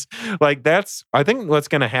mirrors. Like I think what's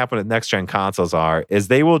going to happen with next gen consoles is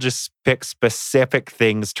they will just pick specific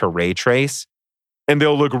things to ray trace, and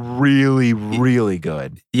they'll look really, really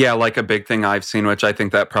good. Yeah, like a big thing I've seen, which I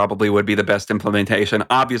think that probably would be the best implementation.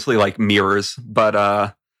 Obviously, like mirrors,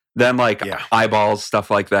 but then like eyeballs, stuff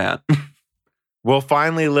like that. We'll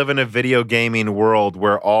finally live in a video gaming world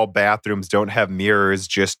where all bathrooms don't have mirrors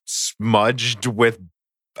just smudged with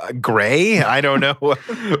gray. I don't know.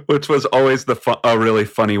 Which was always a really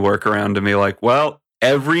funny workaround to me. Like, well,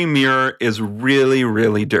 every mirror is really,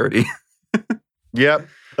 really dirty. Yep.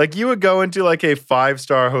 Like you would go into like a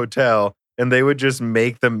 5-star hotel and they would just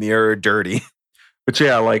make the mirror dirty. But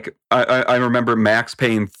yeah, like I remember Max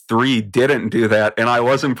Payne 3 didn't do that. And I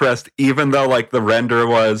was impressed, even though like the render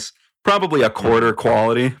was probably a quarter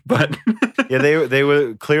quality, but yeah, they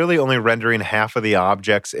were clearly only rendering half of the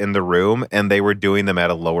objects in the room, and they were doing them at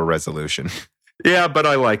a lower resolution. Yeah, but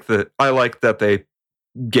I like that they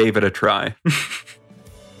gave it a try.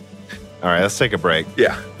 All right, let's take a break.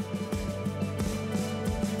 Yeah.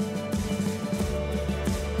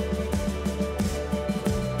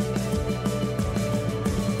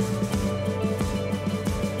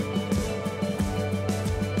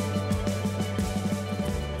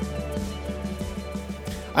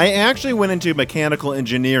 I actually went into mechanical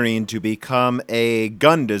engineering to become a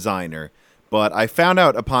gun designer, but I found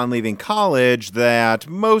out upon leaving college that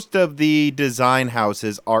most of the design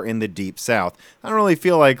houses are in the deep south. I don't really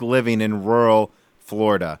feel like living in rural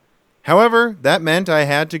Florida. However, that meant I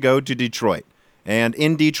had to go to Detroit. And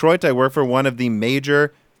in Detroit, I work for one of the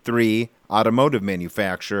major 3 automotive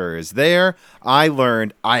manufacturers. There, I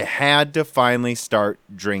learned I had to finally start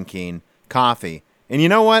drinking coffee. And you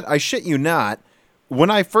know what? I shit you not. When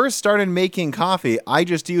I first started making coffee, I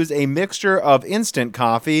just used a mixture of instant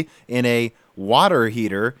coffee in a water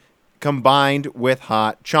heater combined with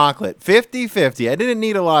hot chocolate. 50-50. I didn't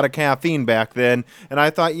need a lot of caffeine back then, and I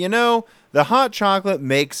thought, the hot chocolate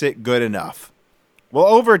makes it good enough. Well,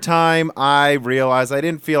 over time, I realized I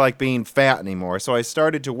didn't feel like being fat anymore, so I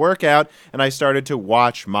started to work out, and I started to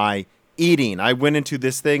watch my eating. I went into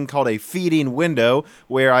this thing called a feeding window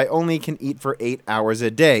where I only can eat for 8 hours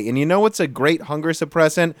a day. And you know what's a great hunger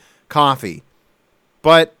suppressant? Coffee.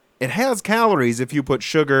 But it has calories if you put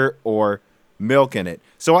sugar or milk in it.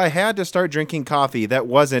 So I had to start drinking coffee that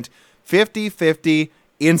wasn't 50-50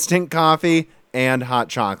 instant coffee and hot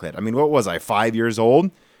chocolate. I mean, what was I, 5 years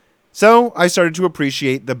old? So I started to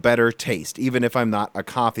appreciate the better taste, even if I'm not a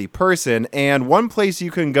coffee person. And one place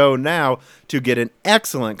you can go now to get an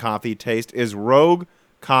excellent coffee taste is Rogue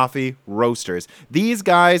Coffee Roasters. These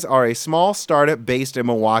guys are a small startup based in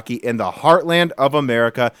Milwaukee in the heartland of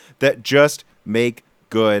America that just make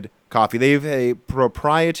good coffee. They have a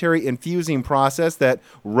proprietary infusing process that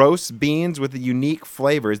roasts beans with unique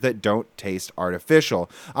flavors that don't taste artificial.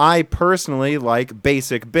 I personally like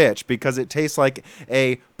Basic Bitch because it tastes like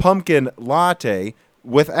a pumpkin latte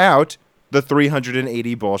without the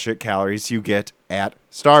 380 bullshit calories you get at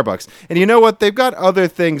Starbucks. And you know what? They've got other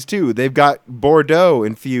things too. They've got Bordeaux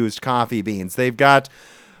infused coffee beans. They've got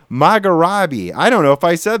Magarabi. I don't know if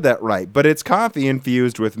I said that right, but it's coffee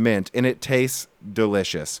infused with mint and it tastes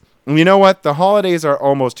delicious. And you know what? The holidays are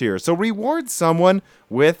almost here. So reward someone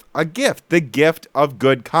with a gift. The gift of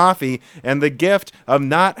good coffee and the gift of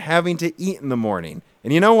not having to eat in the morning.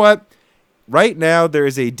 And you know what? Right now, there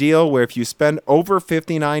is a deal where if you spend over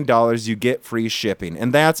 $59, you get free shipping.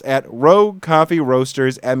 And that's at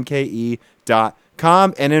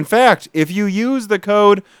RogueCoffeeRoastersMKE.com. And in fact, if you use the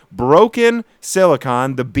code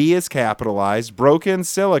BROKENSILICON, the B is capitalized,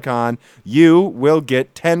 BROKENSILICON, you will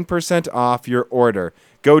get 10% off your order.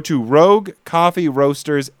 Go to Rogue Coffee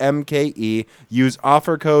Roasters MKE, use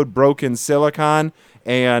offer code BROKENSILICON,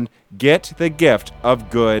 and get the gift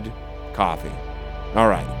of good coffee. All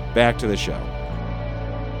right, back to the show.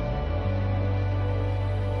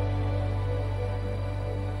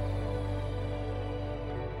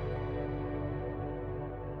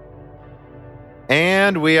 And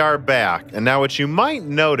And we are back. And now what you might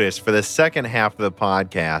notice for the second half of the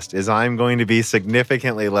podcast is I'm going to be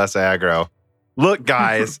significantly less aggro. Look,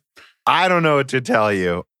 guys, I don't know what to tell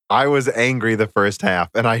you. I was angry the first half,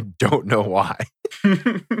 and I don't know why.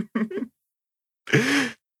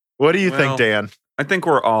 What do you think, Dan? I think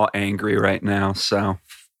we're all angry right now, so...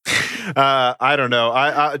 I don't know.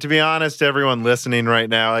 I to be honest, everyone listening right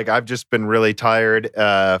now, like I've just been really tired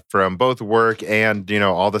from both work and,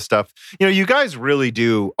 all the stuff. You guys really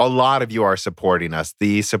do. A lot of you are supporting us.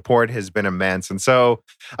 The support has been immense. And so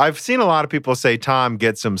I've seen a lot of people say, Tom,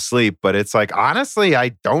 get some sleep. But it's like, honestly, I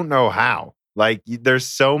don't know how. Like there's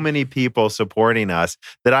so many people supporting us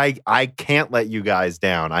that I can't let you guys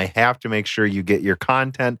down. I have to make sure you get your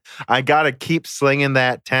content. I got to keep slinging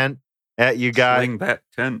that tent at you guys. Sling that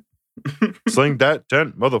tent. Sling that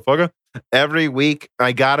tent, motherfucker. Every week,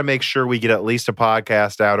 I got to make sure we get at least a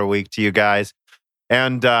podcast out a week to you guys.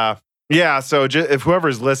 And so if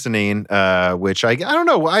whoever's listening, which I don't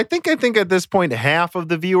know, I think at this point, half of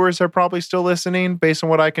the viewers are probably still listening based on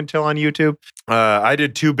what I can tell on YouTube. I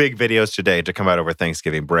did 2 big videos today to come out over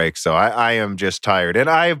Thanksgiving break. So I am just tired. And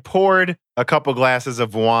I have poured a couple glasses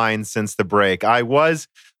of wine since the break. I was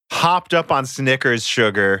hopped up on Snickers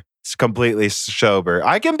sugar. It's completely sober.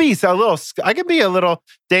 I can be a little,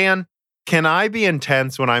 Dan, can I be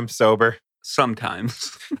intense when I'm sober?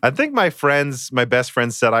 Sometimes. I think my best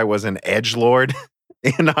friends said I was an edgelord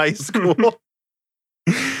in high school.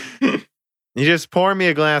 You just pour me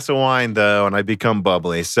a glass of wine though, and I become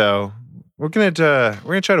bubbly. So we're gonna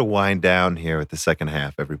try to wind down here with the second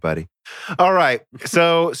half, everybody. All right.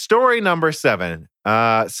 So story number 7.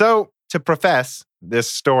 So to profess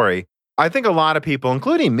this story, I think a lot of people,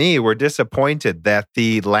 including me, were disappointed that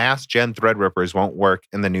the last gen Threadrippers won't work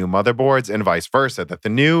in the new motherboards and vice versa, that the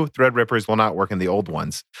new Threadrippers will not work in the old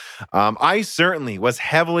ones. I certainly was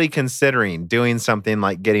heavily considering doing something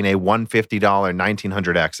like getting a $150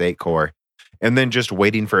 1900X 8-core and then just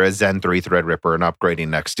waiting for a Zen 3 Threadripper and upgrading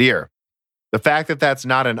next year. The fact that that's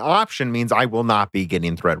not an option means I will not be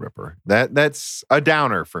getting Threadripper. That's a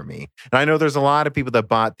downer for me. And I know there's a lot of people that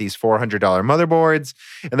bought these $400 motherboards,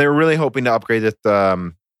 and they were really hoping to upgrade it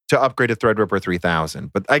to Threadripper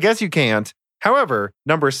 3000. But I guess you can't. However,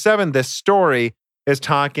 number 7, this story is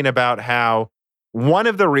talking about how one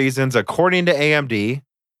of the reasons, according to AMD,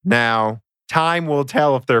 now time will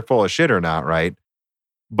tell if they're full of shit or not, right?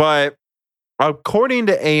 But according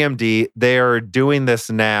to AMD, they are doing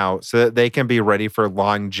this now so that they can be ready for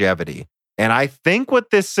longevity. And I think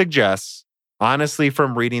what this suggests, honestly,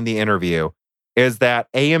 from reading the interview, is that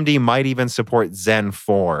AMD might even support Zen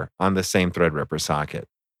 4 on the same Threadripper socket.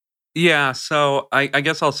 Yeah, so I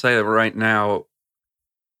guess I'll say that right now,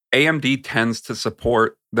 AMD tends to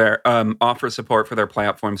support their offer support for their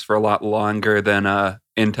platforms for a lot longer than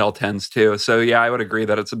Intel tends to. So yeah, I would agree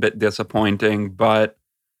that it's a bit disappointing, but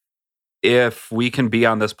if we can be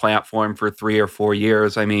on this platform for 3 or 4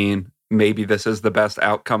 years, I mean, maybe this is the best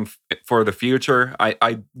outcome for the future.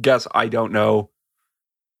 I guess I don't know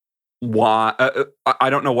why.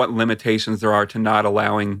 I don't know what limitations there are to not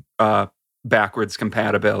allowing backwards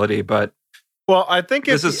compatibility, but well, I think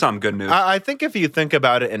this is some good news. I think if you think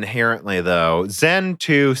about it inherently, though, Zen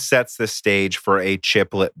 2 sets the stage for a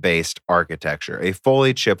chiplet-based architecture, a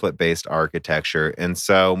fully chiplet-based architecture. And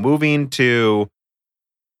so moving to...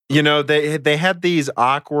 they had these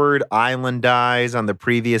awkward island dies on the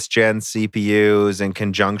previous gen CPUs in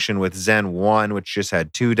conjunction with Zen 1, which just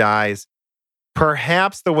had 2 dies.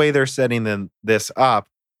 Perhaps the way they're setting this up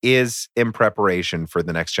is in preparation for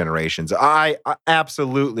the next generations. I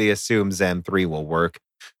absolutely assume Zen 3 will work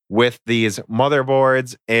with these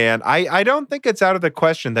motherboards, and I don't think it's out of the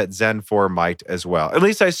question that Zen 4 might as well. At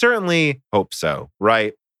least I certainly hope so,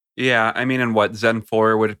 right? Yeah, I mean, and what, Zen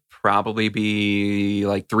 4 would probably be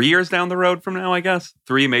like 3 years down the road from now, I guess.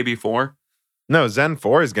 3, maybe 4. No, Zen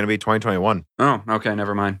 4 is going to be 2021. Oh, okay,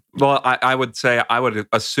 never mind. Well, I would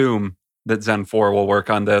assume that Zen 4 will work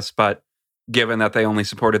on this, but given that they only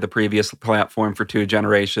supported the previous platform for 2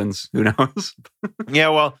 generations, who knows? Yeah,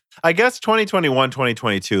 well, I guess 2021,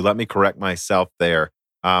 2022, let me correct myself there.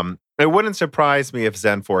 It wouldn't surprise me if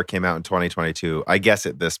Zen 4 came out in 2022, I guess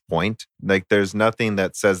at this point. Like, there's nothing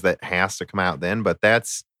that says that has to come out then, but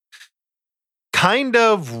that's kind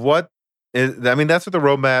of what that's what the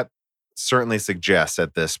roadmap certainly suggests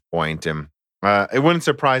at this point. And it wouldn't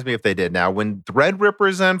surprise me if they did. Now, when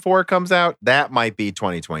Threadripper Zen 4 comes out, that might be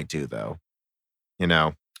 2022, though.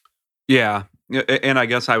 Yeah. And I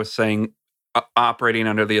guess I was saying operating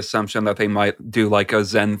under the assumption that they might do like a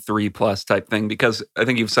Zen 3 Plus type thing, because I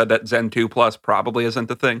think you've said that Zen 2 Plus probably isn't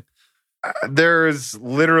the thing. There's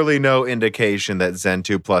literally no indication that Zen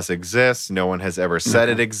 2 Plus exists. No one has ever said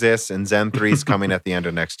it exists, and Zen 3 is coming at the end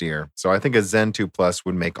of next year. So I think a Zen 2 Plus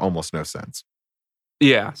would make almost no sense.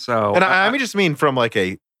 Yeah. So, and I just mean from like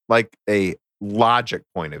a logic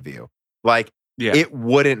point of view, like it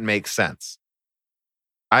wouldn't make sense.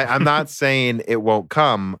 I'm not saying it won't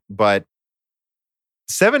come, but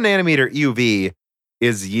 7 nanometer EUV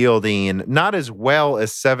is yielding not as well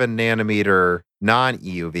as 7 nanometer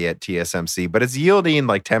non-EUV at TSMC, but it's yielding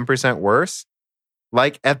like 10% worse.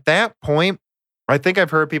 Like at that point, I think I've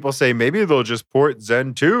heard people say maybe they'll just port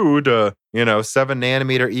Zen 2 to, 7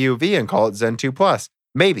 nanometer EUV and call it Zen 2 Plus.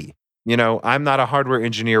 Maybe. I'm not a hardware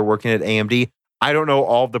engineer working at AMD. I don't know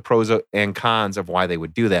all the pros and cons of why they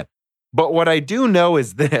would do that. But what I do know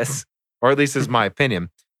is this, or at least is my opinion.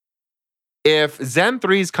 If Zen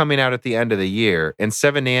 3 is coming out at the end of the year and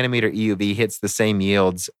 7 nanometer EUV hits the same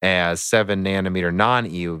yields as 7 nanometer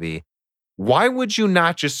non-EUV, why would you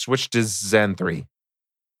not just switch to Zen 3?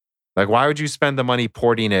 Like, why would you spend the money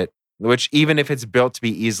porting it, which even if it's built to be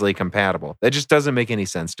easily compatible? That just doesn't make any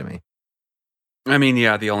sense to me. I mean,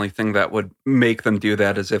 yeah, the only thing that would make them do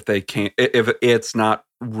that is if it's not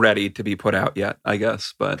ready to be put out yet, I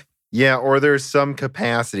guess, but... Yeah, or there's some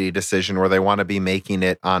capacity decision where they want to be making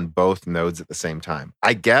it on both nodes at the same time.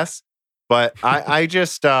 I guess, but I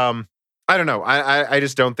just I don't know. I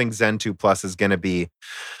just don't think Zen 2 Plus is going to be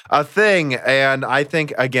a thing. And I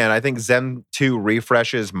think Zen 2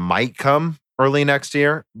 refreshes might come early next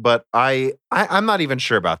year, but I'm not even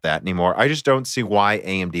sure about that anymore. I just don't see why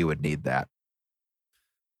AMD would need that.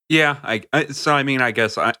 Yeah, I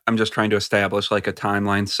guess I'm just trying to establish like a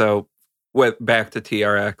timeline. So back to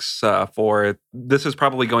TRX 4, this is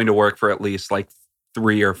probably going to work for at least like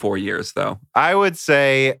 3 or 4 years, though. I would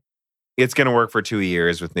say it's going to work for 2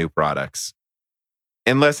 years with new products.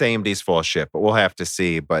 Unless AMD's full ship, but we'll have to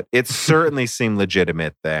see. But it certainly seemed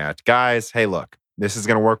legitimate that, guys, hey, look, this is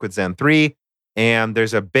going to work with Zen 3, and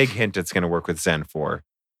there's a big hint it's going to work with Zen 4.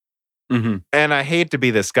 Mm-hmm. And I hate to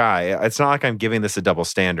be this guy. It's not like I'm giving this a double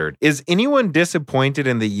standard. Is anyone disappointed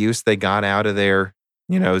in the use they got out of their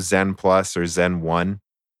Zen Plus or Zen 1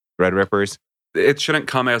 Threadrippers? It shouldn't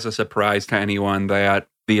come as a surprise to anyone that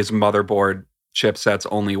these motherboard chipsets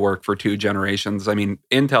only work for 2 generations. I mean,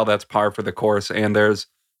 Intel, that's par for the course, and there's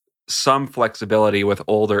some flexibility with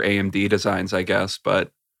older AMD designs, I guess,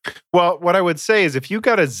 but... Well, what I would say is if you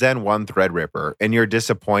got a Zen 1 Threadripper and you're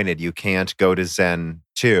disappointed you can't go to Zen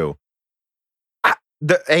 2,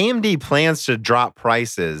 the AMD plans to drop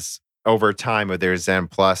prices over time of their Zen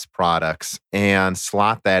Plus products and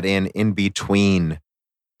slot that in between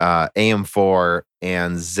AM4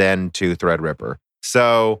 and Zen 2 Threadripper.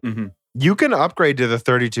 So you can upgrade to the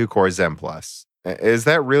 32-core Zen Plus. Is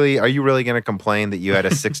that really, are you really going to complain that you had a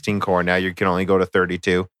 16-core, now you can only go to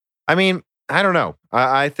 32? I mean, I don't know.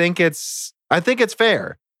 I think it's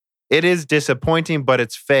fair. It is disappointing, but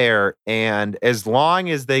it's fair. And as long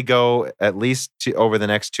as they go at least over the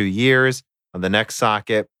next 2 years on the next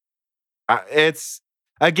socket, it's,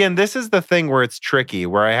 again, this is the thing where it's tricky,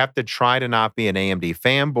 where I have to try to not be an AMD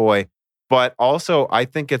fanboy, but also I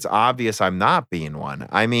think it's obvious I'm not being one.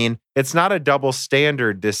 I mean, it's not a double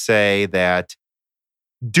standard to say that,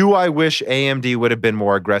 do I wish AMD would have been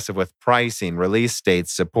more aggressive with pricing, release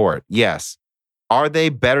dates, support? Yes. Are they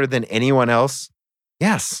better than anyone else?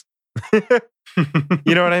 Yes. You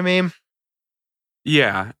know what I mean?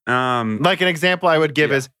 Yeah. Like an example I would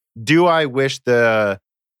give is, do I wish do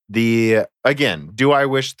I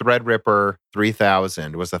wish Threadripper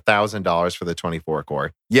 3000 was $1,000 for the 24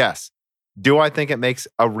 core? Yes. Do I think it makes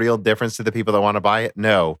a real difference to the people that want to buy it?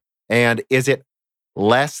 No. And is it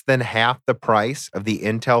less than half the price of the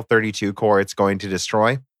Intel 32 core it's going to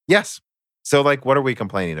destroy? Yes. So like, what are we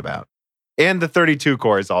complaining about? And the 32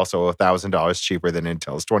 core is also $1,000 cheaper than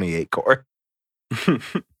Intel's 28 core.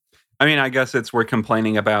 I mean, I guess we're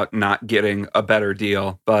complaining about not getting a better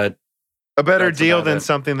deal, but a better deal than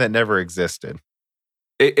something that never existed.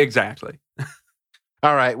 Exactly.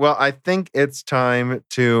 All right. Well, I think it's time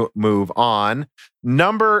to move on.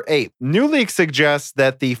 Number 8. New Leak suggests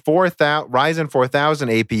that the Ryzen 4000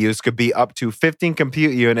 APUs could be up to 15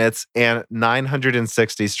 compute units and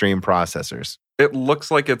 960 stream processors. It looks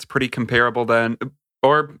like it's pretty comparable then,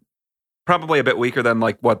 or probably a bit weaker than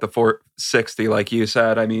like what the 460, like you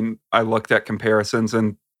said. I mean, I looked at comparisons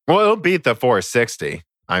and... Well, it'll beat the 460,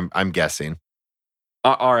 I'm guessing.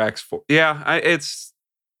 RX 4. Yeah,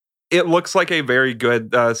 it looks like a very good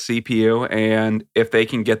CPU, and if they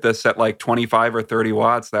can get this at like 25 or 30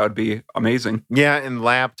 watts, that would be amazing. Yeah, in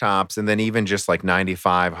laptops, and then even just like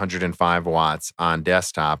 95, 105 watts on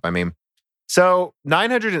desktop. I mean, So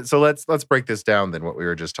 900. So let's break this down then. What we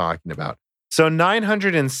were just talking about. So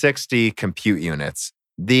 960 compute units.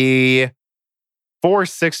 The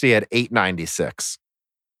 460 at 896.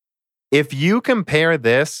 If you compare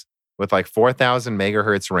this with like 4,000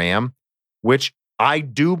 megahertz RAM, which I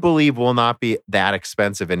do believe will not be that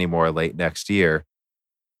expensive anymore late next year,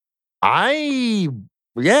 I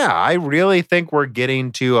really think we're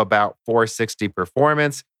getting to about 460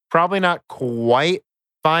 performance. Probably not quite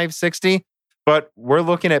 560, but we're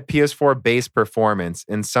looking at PS4 base performance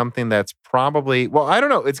in something that's probably, well, I don't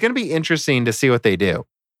know. It's going to be interesting to see what they do,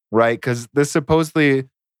 right? Because this supposedly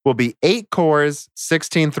will be 8 cores,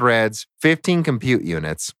 16 threads, 15 compute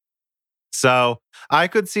units. So I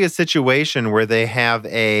could see a situation where they have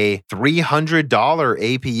a $300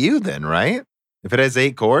 APU then, right? If it has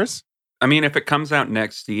 8 cores? I mean, if it comes out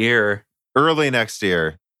next year. Early next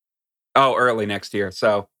year. Oh, early next year.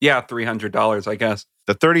 So yeah, $300, I guess.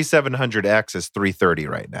 The 3700X is $330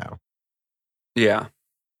 right now. Yeah.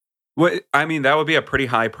 I mean, that would be a pretty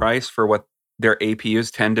high price for what their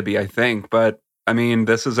APUs tend to be, I think. But I mean,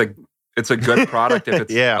 it's a good product if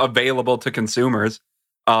it's available to consumers,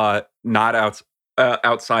 not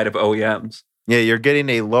outside of OEMs. Yeah, you're getting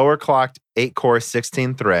a lower clocked 8-core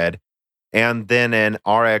 16 thread, and then an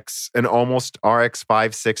almost RX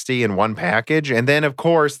 560 in one package. And then, of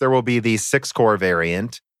course, there will be the 6-core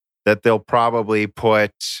variant that they'll probably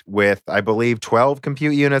put with, I believe, 12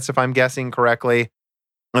 compute units, if I'm guessing correctly.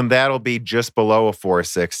 And that'll be just below a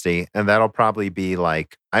 460. And that'll probably be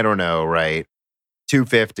like, I don't know, right?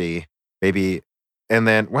 250, maybe. And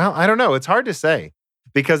then, well, I don't know. It's hard to say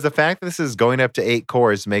because the fact that this is going up to 8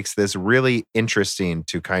 cores makes this really interesting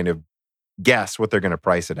to kind of guess what they're going to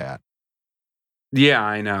price it at. Yeah,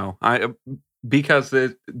 I know. Because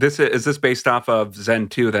this based off of Zen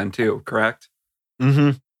 2 then too, correct?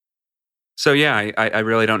 Mm-hmm. So yeah, I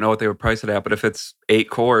really don't know what they would price it at, but if it's 8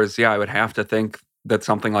 cores, yeah, I would have to think that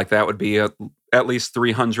something like that would be at least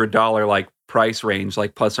 $300 like price range,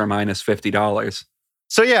 like plus or minus $50.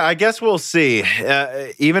 So yeah, I guess we'll see.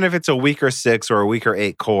 Even if it's a weaker 6 or a weaker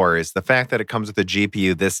 8 cores, the fact that it comes with a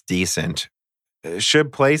GPU this decent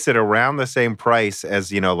should place it around the same price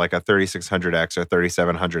as, like a 3600X or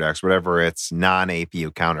 3700X, whatever its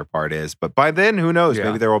non-APU counterpart is. But by then, who knows? Yeah.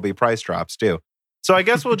 Maybe there will be price drops too. So I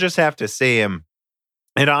guess we'll just have to see him.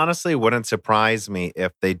 It honestly wouldn't surprise me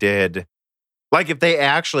if they did, like if they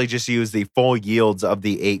actually just use the full yields of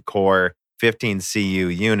the 8-core 15 CU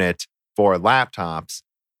unit for laptops,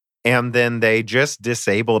 and then they just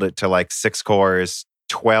disabled it to like 6 cores,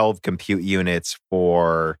 12 compute units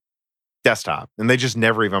for desktop. And they just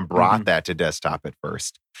never even brought that to desktop at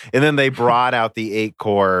first. And then they brought out the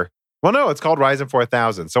 8-core. Well, no, it's called Ryzen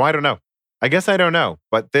 4000. So I don't know. I guess I don't know.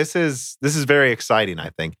 But this is very exciting, I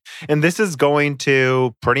think. And this is going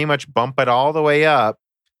to pretty much bump it all the way up,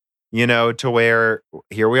 to where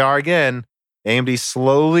here we are again. AMD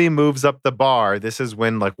slowly moves up the bar. This is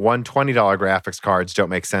when like $120 graphics cards don't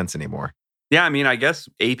make sense anymore. Yeah, I mean, I guess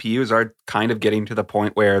APUs are kind of getting to the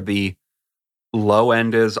point where the low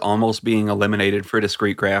end is almost being eliminated for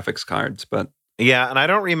discrete graphics cards, but yeah, and I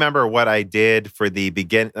don't remember what I did for the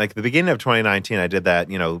beginning of 2019. I did that,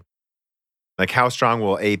 like how strong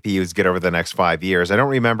will APUs get over the next 5 years? I don't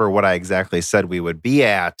remember what I exactly said we would be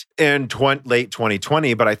at in late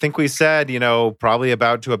 2020, but I think we said, probably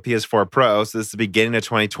about to a PS4 Pro. So this is the beginning of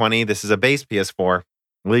 2020. This is a base PS4,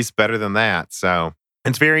 at least better than that. So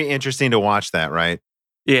it's very interesting to watch that, right?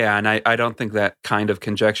 Yeah, and I don't think that kind of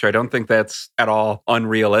conjecture, I don't think that's at all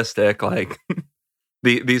unrealistic. Like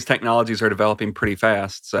these technologies are developing pretty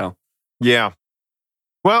fast. So yeah.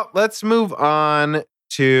 Well, let's move on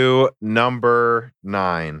to number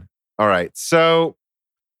 9. All right. So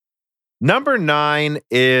number 9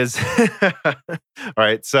 is all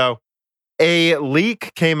right. So a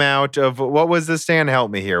leak came out of, what was this, Dan?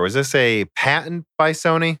 Help me here. Was this a patent by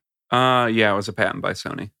Sony? Yeah, it was a patent by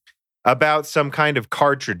Sony. About some kind of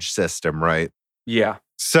cartridge system, right? Yeah.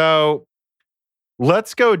 So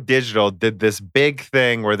Let's Go Digital did this big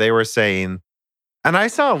thing where they were saying, and I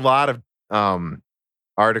saw a lot of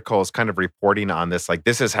articles kind of reporting on this, like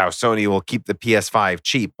this is how Sony will keep the PS5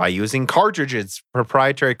 cheap by using cartridges,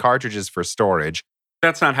 proprietary cartridges for storage.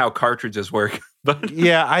 That's not how cartridges work. But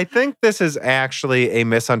yeah, I think this is actually a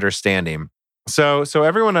misunderstanding. So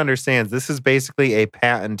everyone understands this is basically a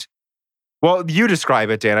patent. Well, you describe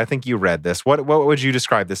it, Dan. I think you read this. What would you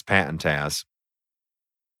describe this patent as?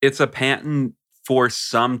 It's a patent for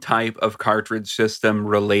some type of cartridge system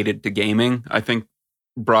related to gaming. I think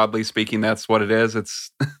broadly speaking, that's what it is.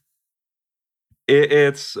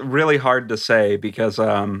 It's really hard to say because,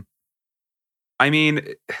 I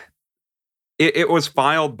mean, it was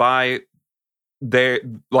filed by they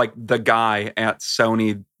like the guy at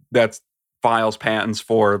Sony that files patents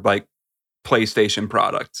for like PlayStation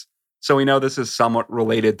products. So we know this is somewhat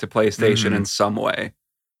related to PlayStation in some way,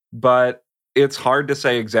 but it's hard to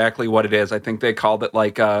say exactly what it is. I think they called it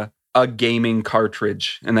like a gaming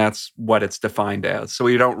cartridge, and that's what it's defined as. So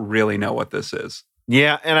we don't really know what this is.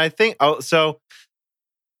 Yeah, and I think so.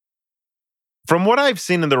 From what I've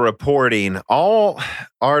seen in the reporting, all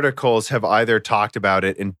articles have either talked about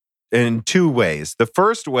it in two ways. The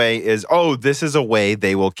first way is, this is a way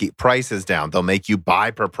they will keep prices down. They'll make you buy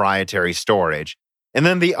proprietary storage. And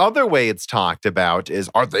then the other way it's talked about is,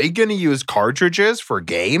 are they going to use cartridges for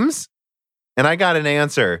games? And I got an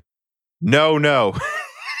answer. No.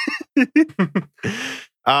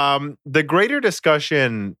 The greater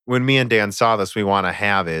discussion when me and Dan saw this we want to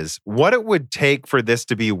have is what it would take for this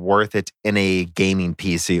to be worth it in a gaming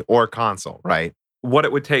PC or console, right? What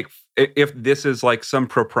it would take if this is like some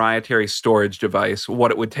proprietary storage device,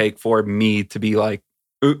 what it would take for me to be like,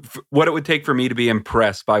 what it would take for me to be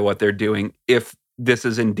impressed by what they're doing if this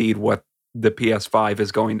is indeed what the PS5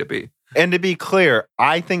 is going to be. And to be clear,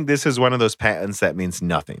 I think this is one of those patents that means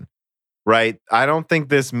nothing, right? I don't think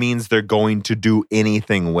this means they're going to do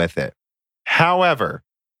anything with it. However,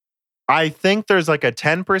 I think there's like a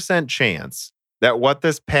 10% chance that what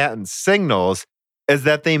this patent signals is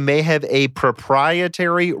that they may have a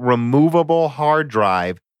proprietary removable hard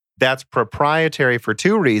drive that's proprietary for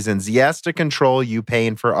two reasons. Yes, to control you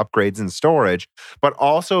paying for upgrades and storage, but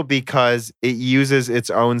also because it uses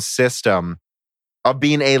its own system of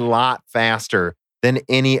being a lot faster than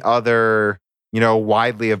any other,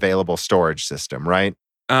 widely available storage system, right?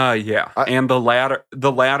 Yeah. And the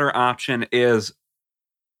latter option is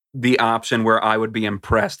the option where I would be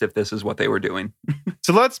impressed if this is what they were doing.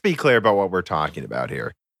 So let's be clear about what we're talking about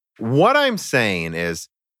here. What I'm saying is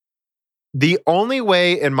the only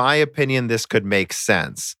way, in my opinion, this could make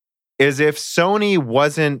sense is if Sony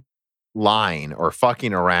wasn't lying or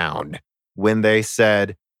fucking around when they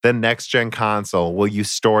said the next gen console will use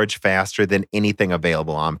storage faster than anything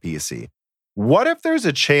available on PC. What if there's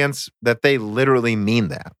a chance that they literally mean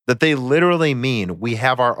that? That they literally mean we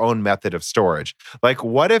have our own method of storage? Like,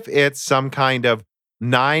 what if it's some kind of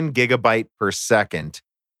 9 gigabyte per second,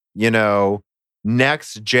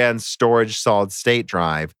 next gen storage solid state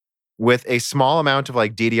drive with a small amount of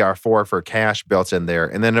like DDR4 for cache built in there,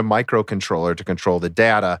 and then a microcontroller to control the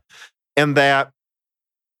data, and that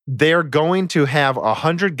they're going to have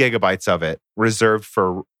 100 gigabytes of it reserved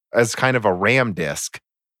for as kind of a RAM disk,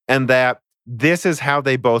 and that this is how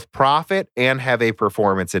they both profit and have a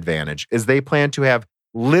performance advantage, is they plan to have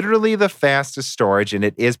literally the fastest storage, and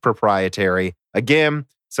it is proprietary. Again,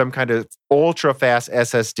 some kind of ultra fast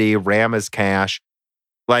SSD, RAM as cache,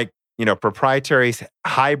 like, proprietary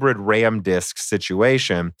hybrid RAM disk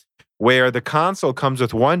situation where the console comes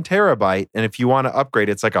with 1 terabyte. And if you want to upgrade,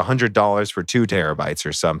 it's like $100 for 2 terabytes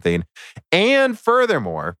or something. And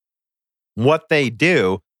furthermore, what they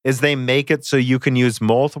do is they make it so you can use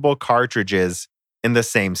multiple cartridges in the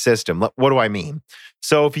same system. What do I mean?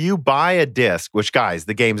 So if you buy a disc, which guys,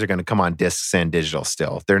 the games are going to come on discs and digital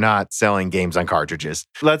still. They're not selling games on cartridges.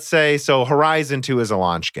 Let's say, so Horizon 2 is a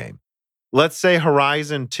launch game. Let's say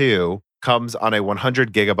Horizon 2 comes on a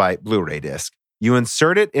 100 gigabyte Blu-ray disc. You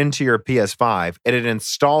insert it into your PS5 and it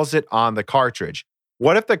installs it on the cartridge.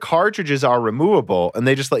 What if the cartridges are removable and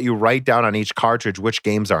they just let you write down on each cartridge which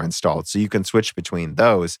games are installed so you can switch between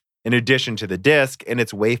those in addition to the disc, and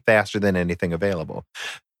it's way faster than anything available?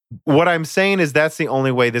 What I'm saying is that's the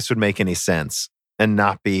only way this would make any sense and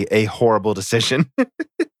not be a horrible decision.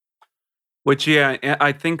 Which, yeah,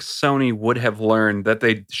 I think Sony would have learned that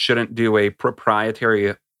they shouldn't do a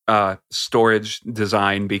proprietary storage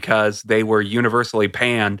design because they were universally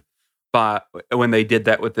panned when they did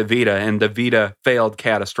that with the Vita, and the Vita failed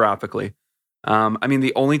catastrophically.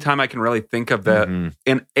 The only time I can really think of an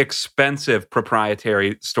expensive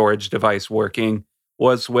proprietary storage device working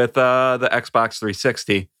was with the Xbox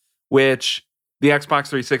 360, which the Xbox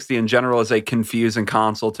 360 in general is a confusing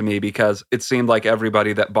console to me because it seemed like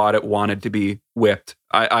everybody that bought it wanted to be whipped.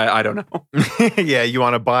 I don't know. Yeah, you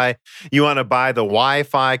want to buy the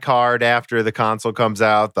Wi-Fi card after the console comes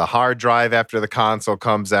out, the hard drive after the console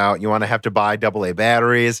comes out. You want to have to buy AA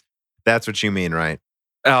batteries. That's what you mean, right?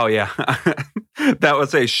 Oh yeah, that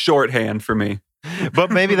was a shorthand for me.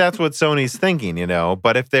 But maybe that's what Sony's thinking,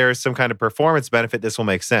 But if there's some kind of performance benefit, this will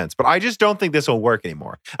make sense. But I just don't think this will work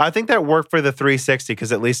anymore. I think that worked for the 360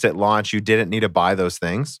 because at least at launch, you didn't need to buy those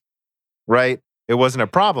things, right? It wasn't a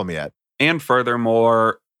problem yet. And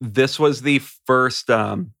furthermore, this was the first.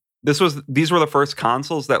 These were the first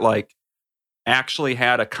consoles that like actually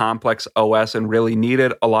had a complex OS and really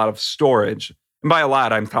needed a lot of storage. And by a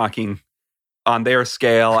lot, I'm talking on their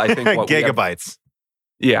scale. I think gigabytes.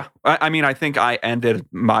 Yeah. I mean, I think I ended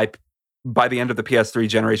by the end of the PS3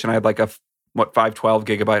 generation, I had like a 512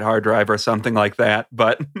 gigabyte hard drive or something like that.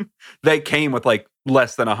 But they came with like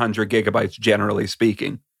less than 100 gigabytes, generally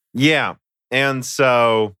speaking. Yeah. And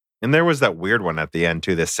there was that weird one at the end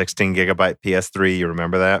too, the 16 gigabyte PS3. You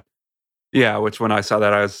remember that? Yeah, which when I saw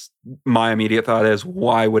that, my immediate thought is,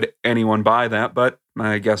 why would anyone buy that? But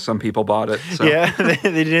I guess some people bought it. So. Yeah,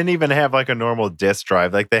 they didn't even have like a normal disk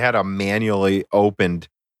drive. Like they had a manually opened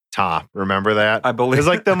top. Remember that? I believe it was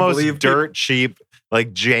like the most dirt cheap,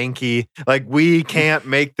 like janky. Like we can't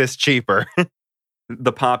make this cheaper.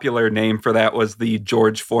 The popular name for that was the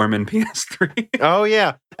George Foreman PS3. Oh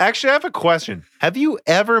yeah, actually, I have a question. Have you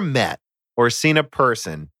ever met or seen a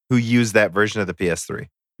person who used that version of the PS3?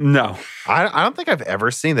 No. I don't think I've ever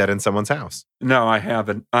seen that in someone's house. No, I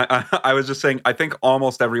haven't. I was just saying, I think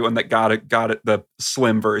almost everyone that got it the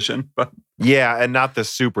slim version. But yeah, and not the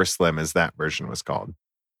super slim as that version was called.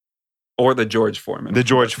 Or the George Foreman. The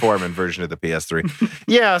George Foreman version of the PS3.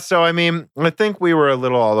 Yeah, so I mean, I think we were a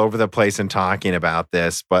little all over the place in talking about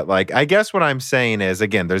this. But like, I guess what I'm saying is,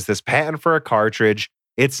 again, there's this patent for a cartridge.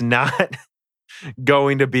 It's not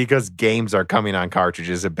going to be because games are coming on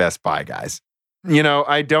cartridges at Best Buy, guys. You know,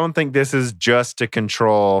 I don't think this is just to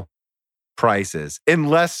control prices,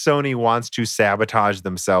 unless Sony wants to sabotage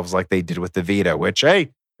themselves like they did with the Vita, which, hey,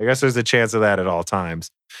 I guess there's a chance of that at all times.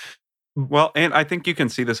 Well, and I think you can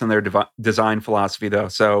see this in their design philosophy, though.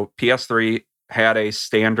 So PS3 had a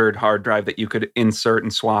standard hard drive that you could insert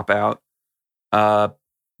and swap out.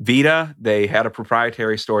 Vita, they had a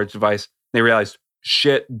proprietary storage device. They realized,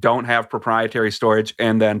 shit, don't have proprietary storage.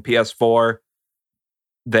 And then PS4,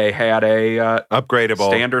 they had a upgradable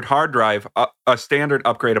standard hard drive, a standard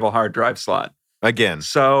upgradable hard drive slot. Again.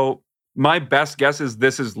 So my best guess is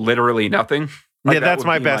this is literally nothing. Like, yeah, that's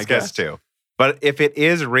my best guess too. But if it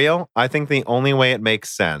is real, I think the only way it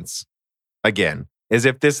makes sense, again, is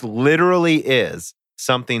if this literally is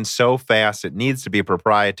something so fast it needs to be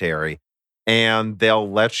proprietary, and they'll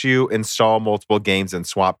let you install multiple games and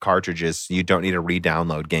swap cartridges so you don't need to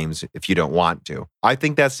re-download games if you don't want to. I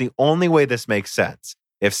think that's the only way this makes sense.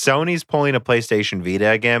 If Sony's pulling a PlayStation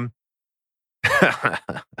Vita again,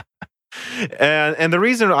 and the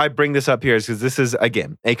reason I bring this up here is because this is,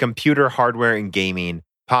 again, a computer hardware and gaming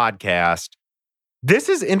podcast. This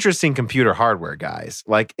is interesting computer hardware, guys.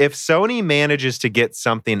 Like, if Sony manages to get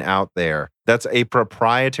something out there that's a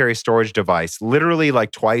proprietary storage device, literally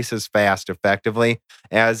like twice as fast effectively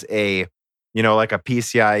as a, like a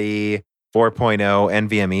PCIe 4.0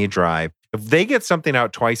 NVMe drive, if they get something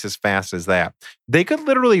out twice as fast as that, they could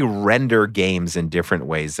literally render games in different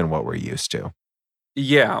ways than what we're used to.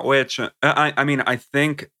 Yeah, which, I mean, I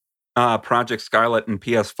think Project Scarlet and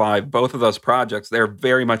PS5, both of those projects, they're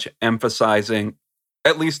very much emphasizing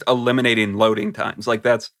at least eliminating loading times. Like,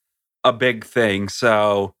 that's a big thing.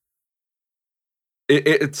 So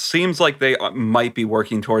it seems like they might be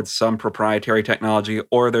working towards some proprietary technology,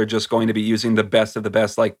 or they're just going to be using the best of the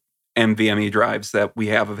best, like NVMe drives that we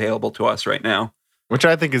have available to us right now. Which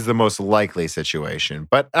I think is the most likely situation.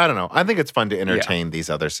 But I don't know. I think it's fun to entertain these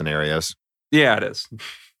other scenarios. Yeah, it is.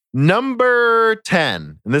 Number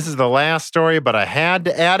 10. And this is the last story, but I had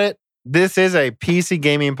to add it. This is a PC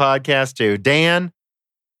gaming podcast too. Dan,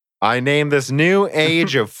 I named this new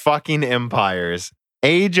Age of fucking Empires.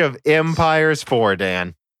 Age of Empires 4,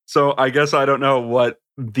 Dan. So I guess I don't know what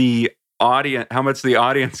the audience, how much the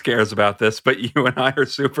audience cares about this, but you and I are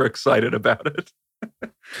super excited about it.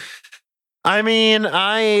 I mean,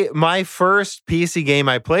 my first PC game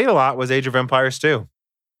I played a lot was Age of Empires 2.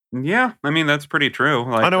 Yeah, I mean, that's pretty true.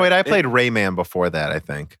 Like, oh, no, wait, I played Rayman before that, I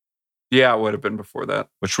think. Yeah, it would have been before that.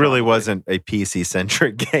 Which really wasn't a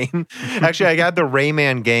PC-centric game. Actually, I got the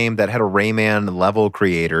Rayman game that had a Rayman level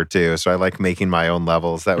creator, too. So I like making my own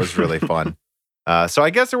levels. That was really fun. So I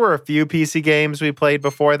guess there were a few PC games we played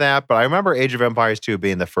before that. But I remember Age of Empires 2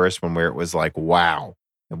 being the first one where it was like, wow.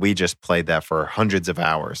 And we just played that for hundreds of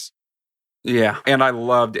hours. Yeah, and I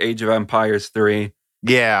loved Age of Empires 3.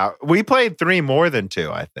 Yeah, we played 3 more than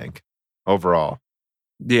 2, I think, overall.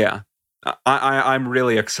 Yeah. I'm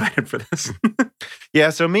really excited for this.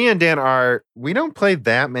 Yeah, so me and Dan we don't play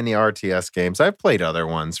that many RTS games. I've played other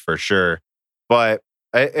ones for sure, but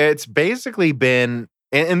it's basically been,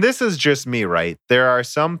 and this is just me, right? There are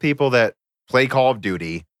some people that play Call of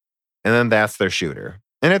Duty, and then that's their shooter,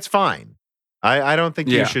 and it's fine. I don't think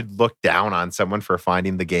you should look down on someone for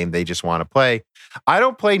finding the game they just want to play. I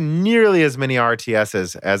don't play nearly as many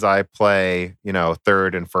RTSs as I play,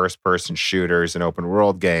 third and first person shooters and open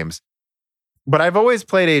world games. But I've always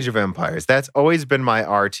played Age of Empires. That's always been my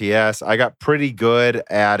RTS. I got pretty good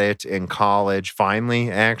at it in college,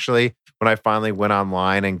 finally, actually, when I finally went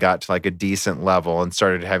online and got to like a decent level and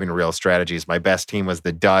started having real strategies. My best team was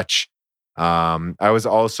the Dutch. I was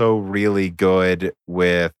also really good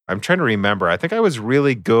with, I'm trying to remember, I think I was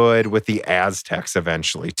really good with the Aztecs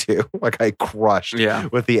eventually too. Like I crushed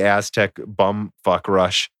with the Aztec bumfuck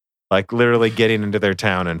rush, like literally getting into their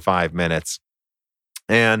town in 5 minutes.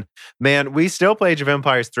 And man, we still play Age of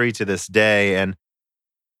Empires 3 to this day. And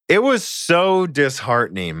it was so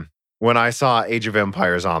disheartening when I saw Age of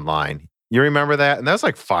Empires Online. You remember that? And that was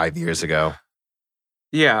like 5 years ago.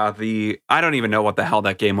 Yeah, I don't even know what the hell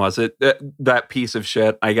that game was. That piece of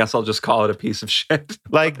shit. I guess I'll just call it a piece of shit.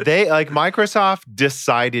 Like Microsoft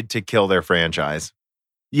decided to kill their franchise.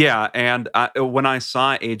 Yeah, and when I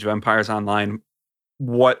saw Age of Empires Online,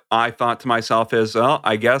 what I thought to myself is, oh,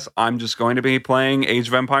 I guess I'm just going to be playing Age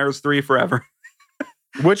of Empires 3 forever.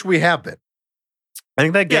 Which we have been. I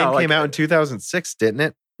think that game came out in 2006, didn't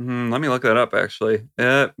it? Let me look that up, actually.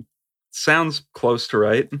 Sounds close to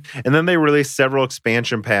right. And then they released several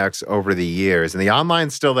expansion packs over the years, and the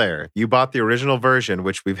online's still there. You bought the original version,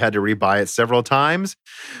 which we've had to rebuy it several times.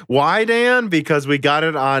 Why, Dan? Because we got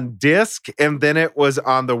it on disc, and then it was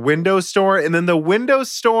on the Windows Store. And then the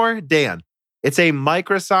Windows Store, Dan, it's a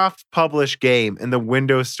Microsoft published game, and the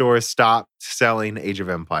Windows Store stopped selling Age of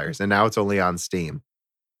Empires, and now it's only on Steam.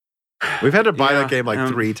 We've had to buy that game like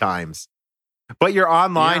 3 times. But your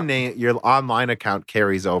online account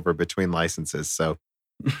carries over between licenses, so.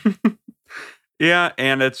 Yeah,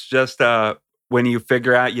 and it's just when you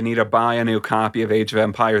figure out you need to buy a new copy of Age of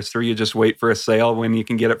Empires 3, you just wait for a sale when you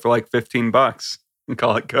can get it for like $15 and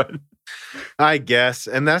call it good. I guess,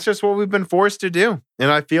 and that's just what we've been forced to do. And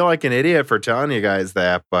I feel like an idiot for telling you guys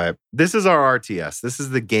that, but this is our RTS. This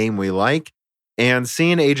is the game we like. And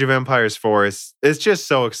seeing Age of Empires 4 is just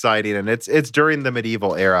so exciting, and it's during the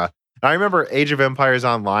medieval era. I remember Age of Empires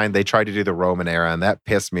Online, they tried to do the Roman era, and that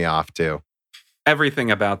pissed me off too. Everything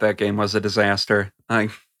about that game was a disaster. I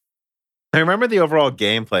remember the overall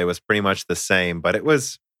gameplay was pretty much the same, but it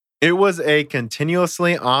was a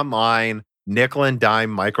continuously online nickel and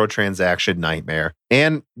dime microtransaction nightmare.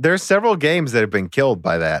 And there's several games that have been killed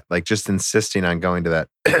by that, like just insisting on going to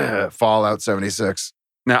that Fallout 76.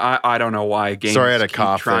 Now, I don't know why games Sorry, I had a keep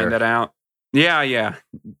cough trying there. that out. Yeah.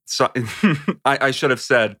 So I should have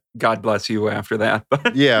said, God bless you after that.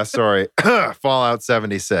 But yeah, sorry. Fallout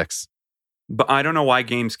 76. But I don't know why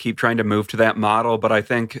games keep trying to move to that model, but I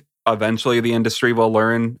think eventually the industry will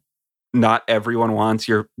learn not everyone wants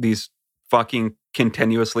these fucking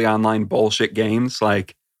continuously online bullshit games.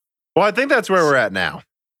 Like, well, I think that's where we're at now.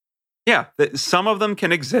 Yeah, some of them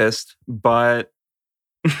can exist, but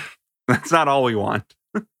that's not all we want.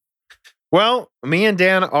 Well, me and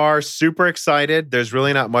Dan are super excited. There's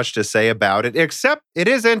really not much to say about it, except it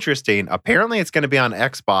is interesting. Apparently, it's going to be on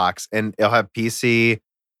Xbox, and it'll have PC,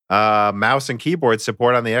 mouse, and keyboard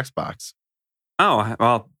support on the Xbox. Oh,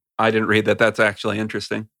 well, I didn't read that. That's actually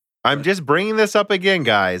interesting. I'm just bringing this up again,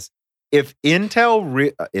 guys. If if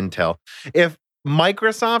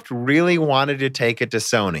Microsoft really wanted to take it to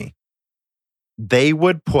Sony, they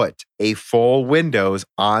would put a full Windows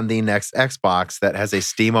on the next Xbox that has a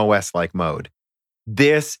SteamOS-like mode.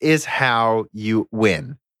 This is how you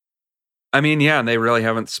win. I mean, yeah, they really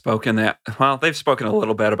haven't spoken that. Well, they've spoken a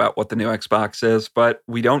little bit about what the new Xbox is, but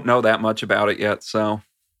we don't know that much about it yet, so.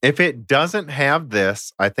 If it doesn't have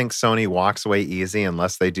this, I think Sony walks away easy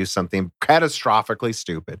unless they do something catastrophically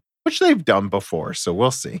stupid, which they've done before, so we'll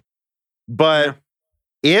see. But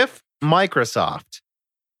if Microsoft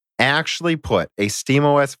actually put a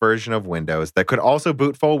SteamOS version of Windows that could also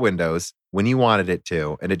boot full Windows when you wanted it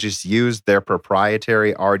to, and it just used their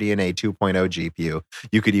proprietary RDNA 2.0 GPU,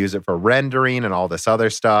 you could use it for rendering and all this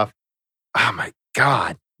other stuff. Oh my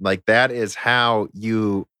God. Like, that is how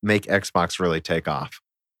you make Xbox really take off.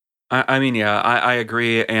 I mean, yeah, I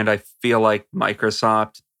agree. And I feel like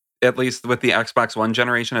Microsoft, at least with the Xbox One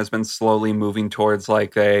generation, has been slowly moving towards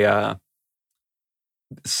like a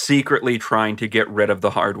secretly trying to get rid of the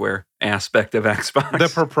hardware aspect of Xbox. The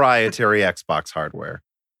proprietary Xbox hardware.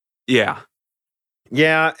 Yeah.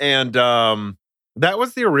 Yeah, and that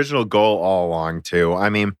was the original goal all along, too. I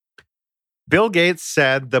mean, Bill Gates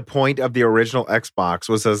said the point of the original Xbox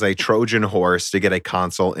was as a Trojan horse to get a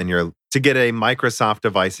console to get a Microsoft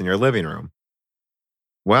device in your living room.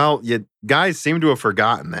 Well, you guys seem to have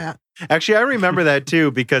forgotten that. Actually, I remember that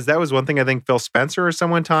too, because that was one thing I think Phil Spencer or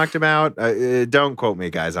someone talked about. Don't quote me,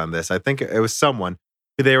 guys, on this. I think it was someone.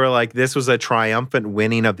 They were like, this was a triumphant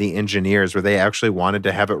winning of the engineers where they actually wanted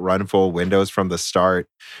to have it run full Windows from the start.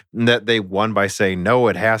 And that they won by saying, no,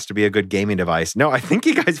 it has to be a good gaming device. No, I think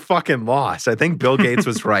you guys fucking lost. I think Bill Gates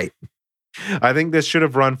was right. I think this should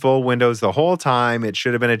have run full Windows the whole time. It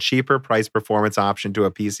should have been a cheaper price performance option to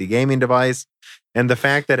a PC gaming device. And the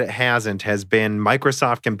fact that it hasn't has been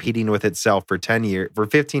Microsoft competing with itself for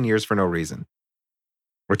 15 years for no reason.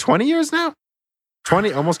 We're 20 years now?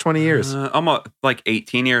 Almost 20 years. Almost like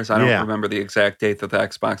 18 years. I don't remember the exact date that the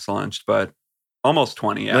Xbox launched, but almost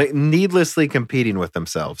 20, yeah. Like needlessly competing with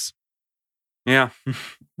themselves. Yeah,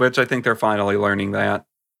 which I think they're finally learning that.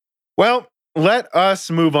 Well, let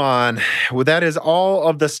us move on. Well, that is all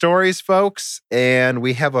of the stories, folks. And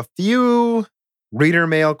we have a few reader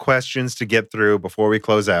mail questions to get through before we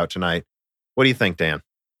close out tonight. What do you think, Dan?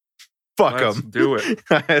 Fuck them. Let's do it.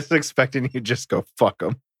 I was expecting you just go fuck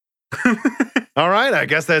them. All right, I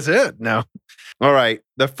guess that's it. No. All right.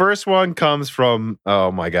 The first one comes from, oh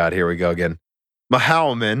my God, here we go again.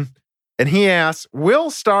 Mahalman. And he asks, will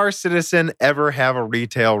Star Citizen ever have a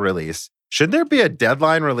retail release? Should there be a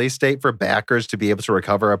deadline release date for backers to be able to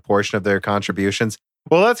recover a portion of their contributions?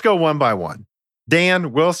 Well, let's go one by one.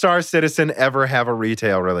 Dan, will Star Citizen ever have a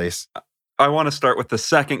retail release? I want to start with the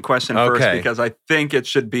second question first because I think it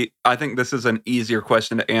should be, I think this is an easier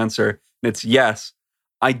question to answer. And it's yes.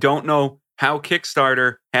 I don't know how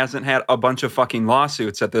Kickstarter hasn't had a bunch of fucking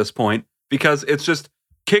lawsuits at this point because it's just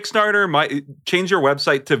Kickstarter might change your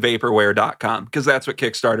website to vaporware.com because that's what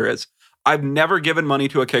Kickstarter is. I've never given money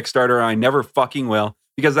to a Kickstarter. And I never fucking will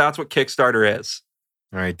because that's what Kickstarter is.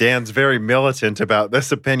 All right. Dan's very militant about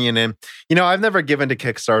this opinion. And, I've never given to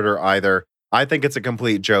Kickstarter either. I think it's a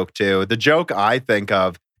complete joke too. The joke I think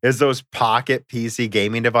of is those pocket PC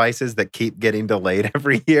gaming devices that keep getting delayed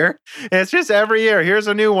every year. And it's just every year, here's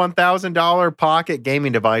a new $1,000 pocket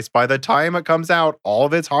gaming device. By the time it comes out, all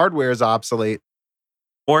of its hardware is obsolete.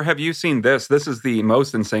 Or have you seen this? This is the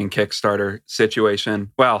most insane Kickstarter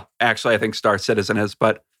situation. Well, actually, I think Star Citizen is,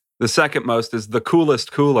 but the second most is the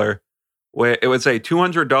Coolest Cooler, where it was a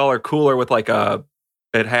 $200 cooler with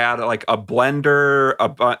it had like a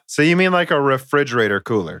blender. So you mean like a refrigerator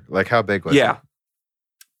cooler? Like how big was it? Yeah.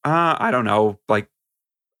 I don't know, like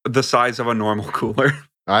the size of a normal cooler.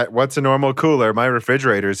 What's a normal cooler? My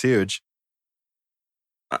refrigerator is huge.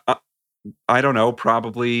 I don't know,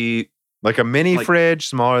 probably like a mini fridge,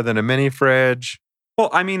 smaller than a mini fridge. Well,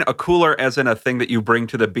 I mean a cooler as in a thing that you bring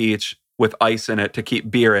to the beach with ice in it to keep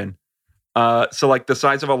beer in. So like the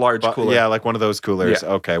size of a large cooler. Yeah, like one of those coolers.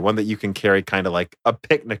 Yeah. Okay, one that you can carry kind of like a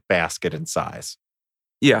picnic basket in size.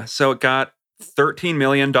 Yeah, so it got $13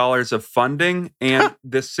 million of funding, and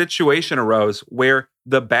this situation arose where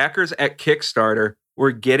the backers at Kickstarter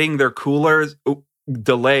were getting their coolers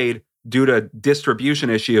delayed due to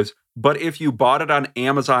distribution issues. But if you bought it on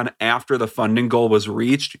Amazon after the funding goal was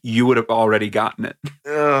reached, you would have already gotten it.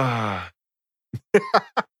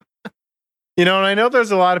 And I know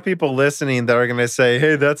there's a lot of people listening that are going to say,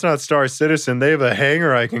 hey, that's not Star Citizen. They have a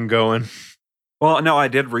hangar I can go in. Well, no, I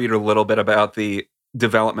did read a little bit about the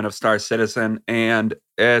development of Star Citizen, and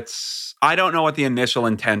I don't know what the initial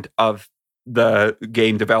intent of the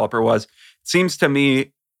game developer was. It seems to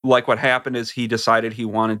me like what happened is he decided he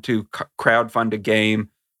wanted to crowdfund a game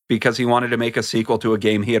because he wanted to make a sequel to a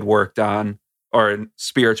game he had worked on, or a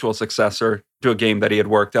spiritual successor to a game that he had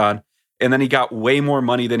worked on. And then he got way more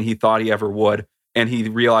money than he thought he ever would. And he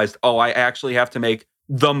realized, I actually have to make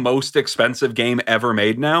the most expensive game ever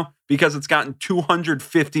made now because it's gotten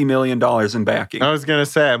 $250 million in backing. I was going to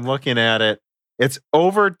say, I'm looking at it. It's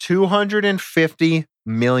over $250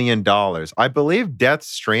 million. I believe Death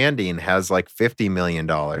Stranding has like $50 million.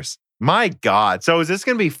 My God. So is this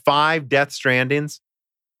going to be 5 Death Strandings?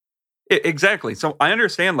 Exactly. So I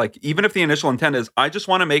understand, like, even if the initial intent is, I just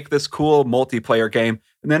want to make this cool multiplayer game,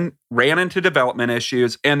 and then ran into development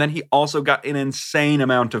issues, and then he also got an insane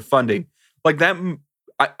amount of funding. Like that,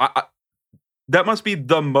 that must be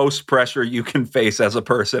the most pressure you can face as a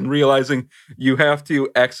person, realizing you have to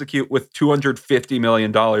execute with $250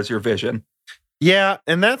 million your vision. Yeah,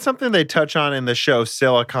 and that's something they touch on in the show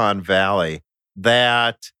Silicon Valley,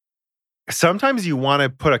 that sometimes you want to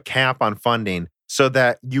put a cap on funding so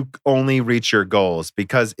that you only reach your goals.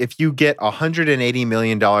 Because if you get a $180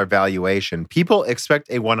 million valuation, people expect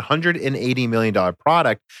a $180 million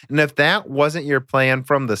product. And if that wasn't your plan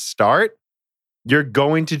from the start, you're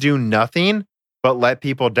going to do nothing but let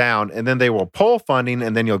people down. And then they will pull funding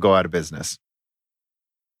and then you'll go out of business.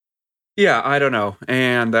 Yeah, I don't know.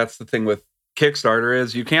 And that's the thing with Kickstarter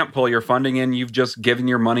is you can't pull your funding in. You've just given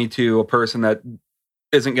your money to a person that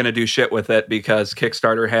isn't going to do shit with it because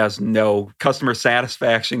Kickstarter has no customer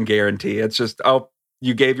satisfaction guarantee. It's just,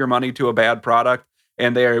 you gave your money to a bad product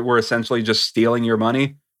and they were essentially just stealing your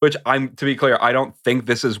money, which to be clear, I don't think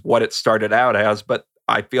this is what it started out as, but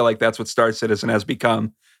I feel like that's what Star Citizen has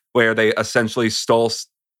become, where they essentially stole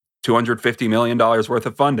 $250 million worth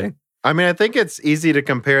of funding. I mean, I think it's easy to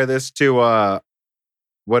compare this to,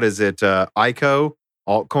 what is it? ICO,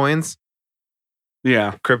 altcoins?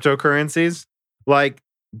 Yeah. Cryptocurrencies. Like,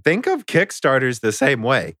 think of Kickstarters the same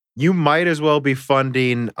way. You might as well be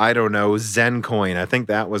funding, I don't know, Zencoin. I think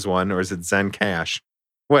that was one. Or is it Zen Cash?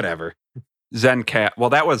 Whatever. Zencat. Well,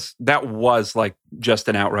 that was like just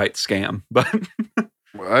an outright scam. But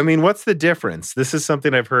I mean, what's the difference? This is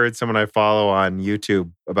something I've heard someone I follow on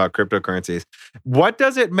YouTube about cryptocurrencies. What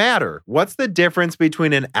does it matter? What's the difference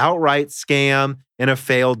between an outright scam and a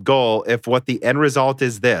failed goal if what the end result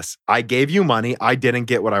is this? I gave you money, I didn't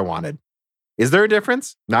get what I wanted. Is there a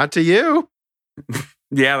difference? Not to you.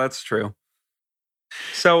 Yeah, that's true.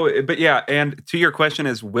 So, but yeah, and to your question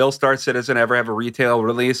is, will Star Citizen ever have a retail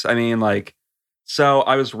release? I mean, like, so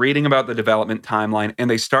I was reading about the development timeline, and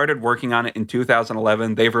they started working on it in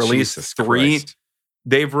 2011. They've released Jesus three. Christ.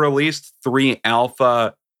 They've released 3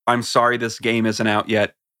 alpha. I'm sorry, this game isn't out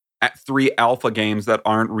yet. 3 alpha games that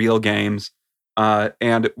aren't real games.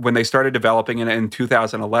 And when they started developing it in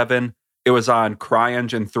 2011, it was on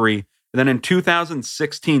CryEngine 3. And then in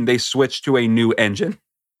 2016, they switched to a new engine.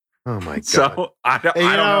 Oh my God. So I don't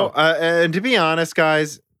know. And to be honest,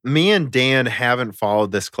 guys, me and Dan haven't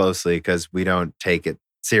followed this closely because we don't take it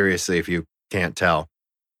seriously, if you can't tell.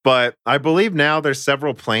 But I believe now there's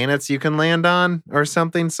several planets you can land on or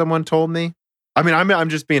something. Someone told me. I mean, I'm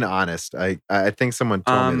just being honest. I think someone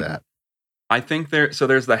told me that. I think there's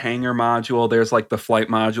the hangar module. There's like the flight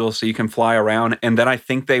module, so you can fly around. And then I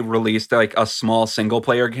think they released like a small single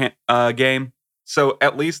player game. So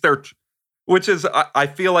at least which is, I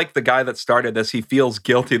feel like the guy that started this, he feels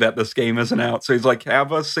guilty that this game isn't out. So he's like,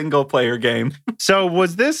 have a single player game. So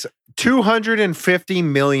was this $250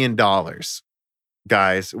 million,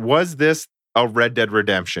 guys? Was this a Red Dead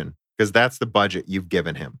Redemption? Because that's the budget you've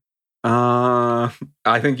given him.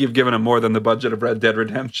 I think you've given him more than the budget of Red Dead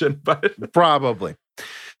Redemption, but probably.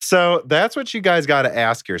 So that's what you guys got to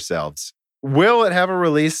ask yourselves. Will it have a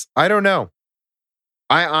release? I don't know.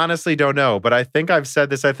 I honestly don't know, but I think I've said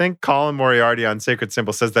this. I think Colin Moriarty on Sacred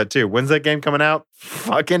Symbol says that too. When's that game coming out?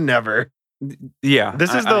 Fucking never. Yeah.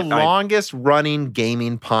 This is the longest running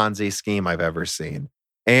gaming Ponzi scheme I've ever seen.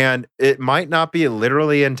 And it might not be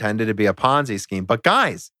literally intended to be a Ponzi scheme, but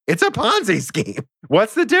guys, it's a Ponzi scheme.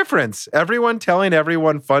 What's the difference? Everyone telling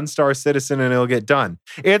everyone fund Star Citizen and it'll get done.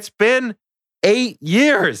 It's been 8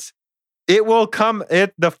 years. It will come.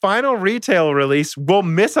 The final retail release will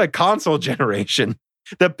miss a console generation.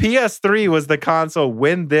 The PS3 was the console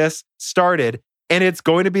when this started, and it's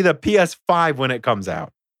going to be the PS5 when it comes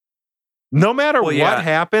out. No matter what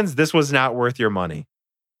happens, this was not worth your money.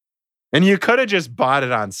 And you could have just bought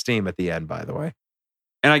it on Steam at the end, by the way.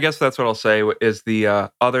 And I guess that's what I'll say is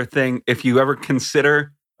the other thing. If you ever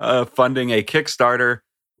consider funding a Kickstarter,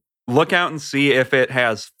 look out and see if it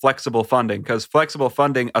has flexible funding, because flexible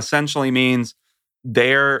funding essentially means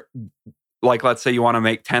like, let's say you want to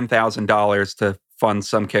make $10,000 to fund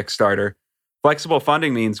some Kickstarter. Flexible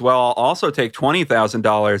funding means, well, I'll also take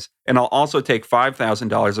 $20,000 and I'll also take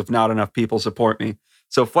 $5,000 if not enough people support me.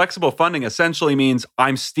 So flexible funding essentially means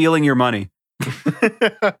I'm stealing your money.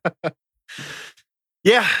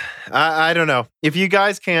 Yeah, I don't know. If you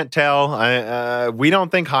guys can't tell, we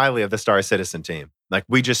don't think highly of the Star Citizen team. Like,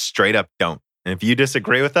 we just straight up don't. And if you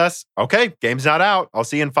disagree with us, okay, game's not out. I'll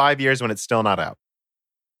see you in 5 years when it's still not out.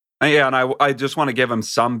 Yeah, and I just want to give him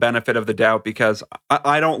some benefit of the doubt, because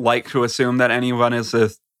I don't like to assume that anyone is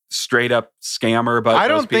a straight up scammer. But I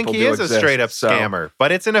don't think he is a straight up scammer,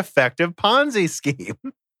 but it's an effective Ponzi scheme.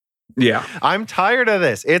 Yeah. I'm tired of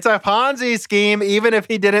this. It's a Ponzi scheme, even if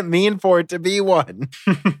he didn't mean for it to be one.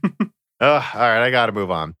 All right, I got to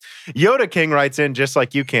move on. Yoda King writes in just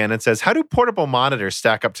like you can and says, how do portable monitors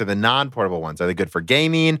stack up to the non-portable ones? Are they good for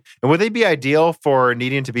gaming? And would they be ideal for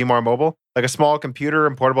needing to be more mobile, like a small computer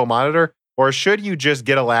and portable monitor? Or should you just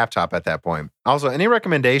get a laptop at that point? Also, any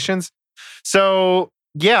recommendations? So,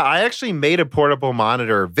 yeah, I actually made a portable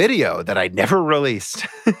monitor video that I never released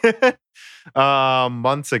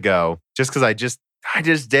months ago, just because I just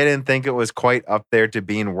didn't think it was quite up there to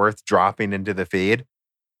being worth dropping into the feed.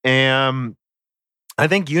 And I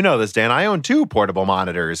think you know this, Dan. I own 2 portable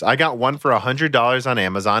monitors. I got one for $100 on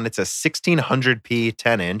Amazon. It's a 1600p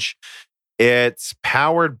 10-inch. It's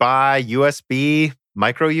powered by USB,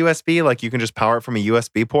 micro USB. Like, you can just power it from a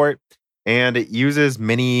USB port. and it uses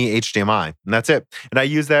mini HDMI, and that's it. And I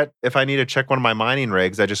use that if I need to check one of my mining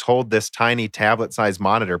rigs. I just hold this tiny tablet-sized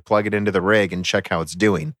monitor, plug it into the rig, and check how it's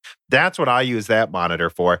doing. That's what I use that monitor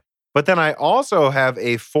for. But then I also have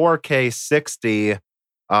a 4K 60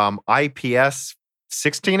 IPS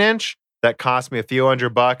 16-inch that cost me a few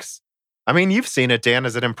 $100. I mean, you've seen it, Dan.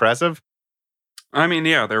 Is it impressive? I mean,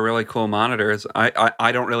 yeah, they're really cool monitors.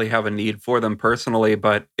 I don't really have a need for them personally,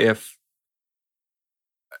 but if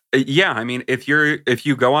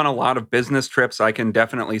you go on a lot of business trips, I can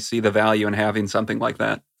definitely see the value in having something like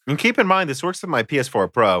that. And keep in mind, this works with my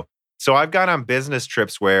PS4 Pro. So I've gone on business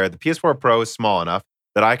trips where the PS4 Pro is small enough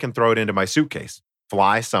that I can throw it into my suitcase,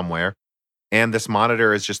 fly somewhere, and this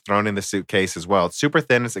monitor is just thrown in the suitcase as well. It's super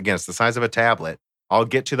thin. It's the size of a tablet. I'll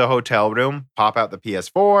get to the hotel room, pop out the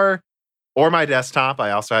PS4 or my desktop.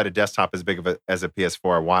 I also had a desktop as big as a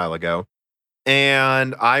PS4 a while ago.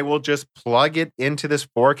 And I will just plug it into this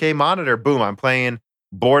 4K monitor. Boom, I'm playing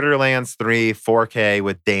Borderlands 3 4K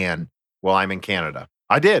with Dan while I'm in Canada.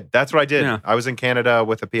 I did. That's what I did. Yeah. I was in Canada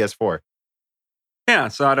with a PS4. Yeah,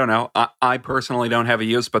 so I don't know. I personally don't have a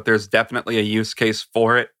use, but there's definitely a use case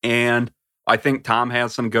for it. And I think Tom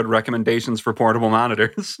has some good recommendations for portable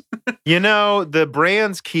monitors. The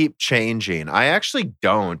brands keep changing. I actually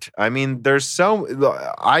don't. I mean,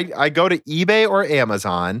 I go to eBay or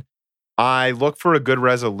Amazon. I look for a good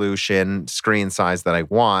resolution screen size that I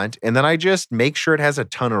want, and then I just make sure it has a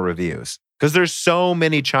ton of reviews because there's so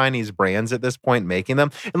many Chinese brands at this point making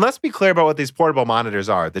them. And let's be clear about what these portable monitors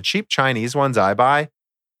are. The cheap Chinese ones I buy,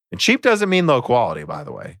 and cheap doesn't mean low quality, by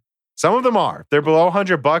the way. Some of them are. If they're below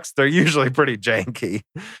 $100, they're usually pretty janky.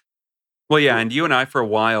 Well, yeah, and you and I for a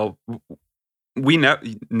while, we know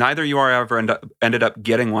neither you or I ever ended up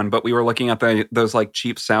getting one, but we were looking at those like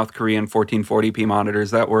cheap South Korean 1440p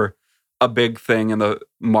monitors that were a big thing in the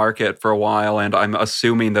market for a while, and I'm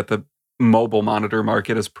assuming that the mobile monitor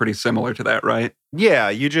market is pretty similar to that, right? Yeah,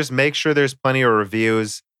 you just make sure there's plenty of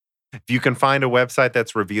reviews. If you can find a website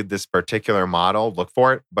that's reviewed this particular model, look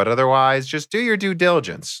for it. But otherwise, just do your due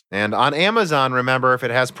diligence. And on Amazon, remember, if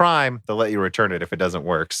it has Prime, they'll let you return it if it doesn't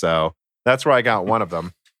work. So that's where I got one of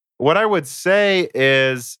them. What I would say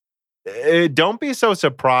is don't be so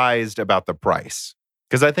surprised about the price.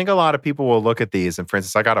 Because I think a lot of people will look at these, and for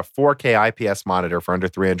instance, I got a 4K IPS monitor for under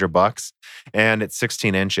 $300, and it's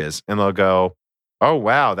 16 inches, and they'll go, "Oh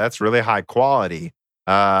wow, that's really high quality.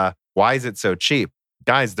 Why is it so cheap?"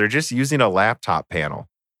 Guys, they're just using a laptop panel.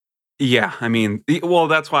 Yeah, I mean, well,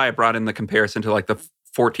 that's why I brought in the comparison to like the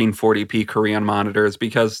 1440p Korean monitors,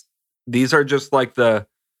 because these are just like the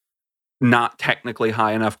not technically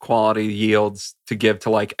high enough quality yields to give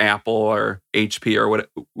to like Apple or HP or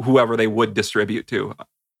whoever they would distribute to.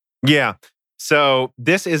 Yeah. So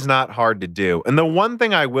this is not hard to do. And the one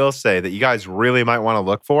thing I will say that you guys really might want to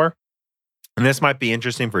look for, and this might be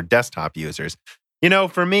interesting for desktop users.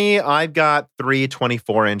 For me, I've got 3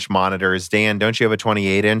 24-inch monitors. Dan, don't you have a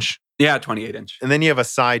 28-inch? Yeah, 28-inch. And then you have a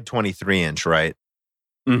side 23-inch, right?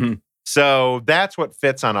 Mm-hmm. So that's what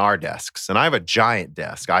fits on our desks. And I have a giant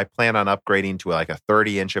desk. I plan on upgrading to like a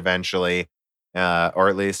 30-inch eventually, or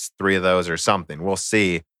at least 3 of those or something. We'll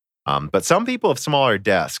see. But some people have smaller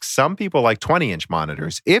desks. Some people like 20-inch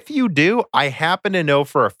monitors. If you do, I happen to know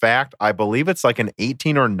for a fact, I believe it's like an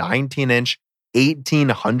 18 or 19-inch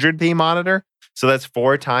 1800p monitor. So that's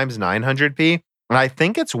 4 times 900p. And I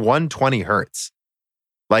think it's 120 hertz.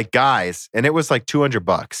 Like, guys, and it was like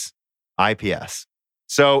 $200 IPS.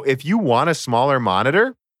 So if you want a smaller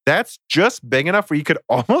monitor, that's just big enough where you could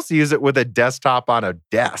almost use it with a desktop on a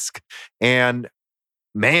desk. And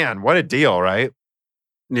man, what a deal, right?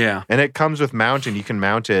 Yeah. And it comes with mounting. You can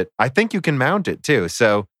mount it. I think you can mount it too.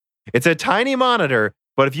 So it's a tiny monitor,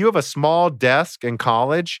 but if you have a small desk in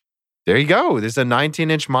college, there you go. There's a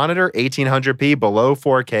 19-inch monitor, 1800p, below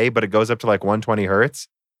 4K, but it goes up to like 120 hertz.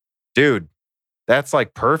 Dude, that's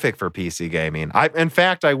like perfect for PC gaming. In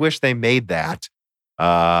fact, I wish they made that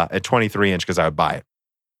at 23-inch because I would buy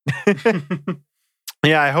it.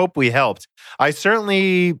 Yeah, I hope we helped. I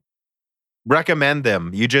certainly recommend them.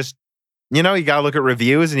 You just, you got to look at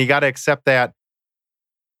reviews and you got to accept that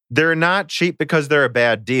they're not cheap because they're a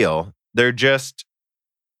bad deal. They're just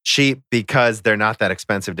cheap because they're not that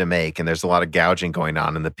expensive to make. And there's a lot of gouging going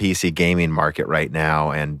on in the PC gaming market right now.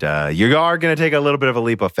 And you are going to take a little bit of a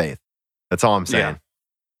leap of faith. That's all I'm saying.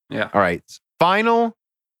 Yeah. All right. Final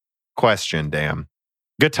question, Dan.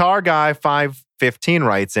 Guitar Guy 515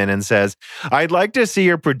 writes in and says, I'd like to see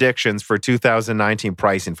your predictions for 2019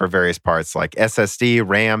 pricing for various parts like SSD,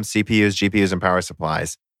 RAM, CPUs, GPUs, and power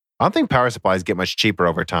supplies. I don't think power supplies get much cheaper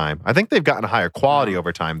over time. I think they've gotten higher quality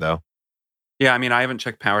over time, though. Yeah, I mean, I haven't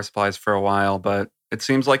checked power supplies for a while, but It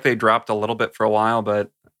seems like they dropped a little bit for a while, but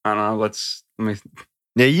I don't know. Let me.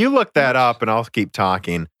 Yeah, you look that up and I'll keep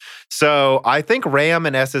talking. So I think RAM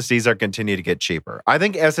and SSDs are continue to get cheaper. I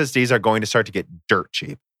think SSDs are going to start to get dirt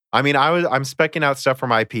cheap. I mean, I'm specking out stuff for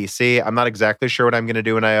my PC. I'm not exactly sure what I'm going to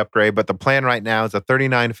do when I upgrade, but the plan right now is a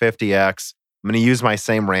 3950X. I'm going to use my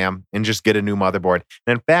same RAM and just get a new motherboard.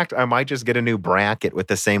 And in fact, I might just get a new bracket with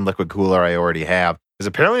the same liquid cooler I already have. Because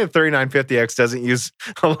apparently the 3950X doesn't use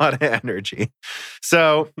a lot of energy.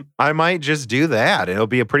 So I might just do that. It'll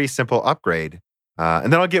be a pretty simple upgrade.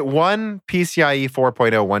 And then I'll get one PCIe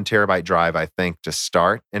 4.0 1 terabyte drive, I think, to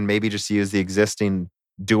start, and maybe just use the existing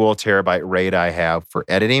dual terabyte RAID I have for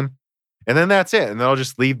editing. And then that's it. And then I'll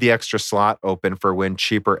just leave the extra slot open for when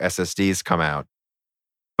cheaper SSDs come out.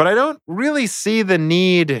 But I don't really see the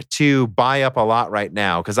need to buy up a lot right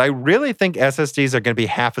now because I really think SSDs are going to be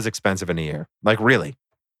half as expensive in a year. Like, really.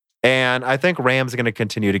 And I think RAM's going to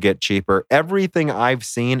continue to get cheaper. Everything I've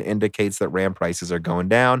seen indicates that RAM prices are going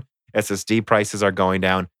down. SSD prices are going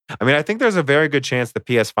down. I mean, I think there's a very good chance the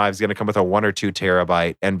PS5 is going to come with a 1 or 2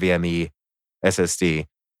 terabyte NVMe SSD.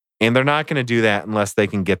 And they're not going to do that unless they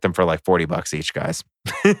can get them for like $40 each, guys.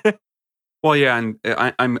 Well, yeah, and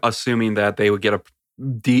I'm assuming that they would get a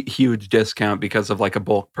huge discount because of like a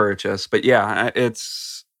bulk purchase. But yeah,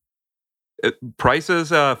 prices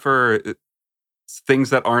for things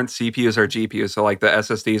that aren't CPUs or GPUs, so like the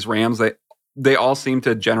SSDs, RAMs, they all seem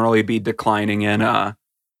to generally be declining in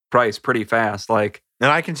price pretty fast. Like,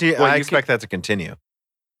 and I expect that to continue.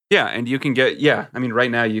 Yeah, and you can get, I mean,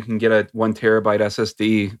 right now you can get a 1 terabyte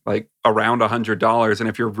SSD like around $100, and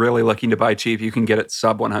if you're really looking to buy cheap, you can get it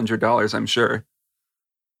sub $100, I'm sure.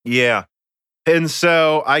 Yeah. And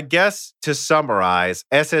so I guess to summarize,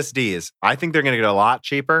 SSDs, I think they're going to get a lot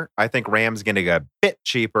cheaper. I think RAM's going to get a bit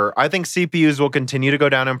cheaper. I think CPUs will continue to go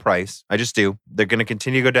down in price. I just do. They're going to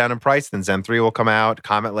continue to go down in price. Then Zen 3 will come out.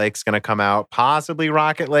 Comet Lake's going to come out. Possibly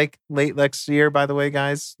Rocket Lake late next year, by the way,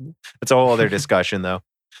 guys. That's a whole other discussion, though.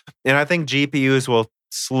 And I think GPUs will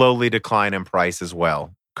slowly decline in price as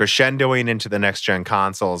well, crescendoing into the next-gen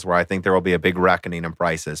consoles where I think there will be a big reckoning in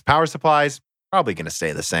prices. Power supplies, probably going to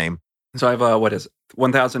stay the same. So I have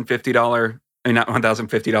 $1,050, not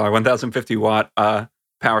 $1,050, 1,050 watt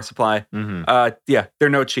power supply. Mm-hmm. Yeah, they're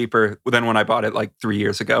no cheaper than when I bought it like 3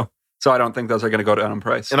 years ago. So I don't think those are going to go down in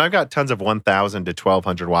price. And I've got tons of 1,000 to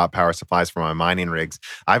 1,200 watt power supplies for my mining rigs.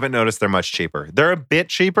 I haven't noticed they're much cheaper. They're a bit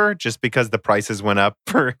cheaper just because the prices went up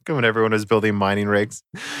for when everyone was building mining rigs.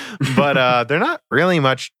 But they're not really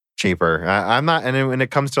much cheaper. I'm not, and when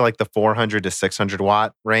it comes to like the 400 to 600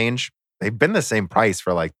 watt range, they've been the same price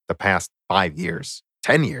for like the past 5 years,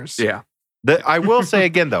 10 years. Yeah. I will say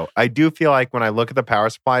again, though, I do feel like when I look at the power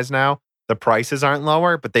supplies now, the prices aren't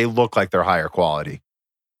lower, but they look like they're higher quality.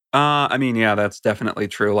 I mean, yeah, that's definitely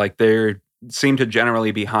true. Like they seem to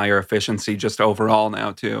generally be higher efficiency just overall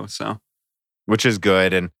now too. So, which is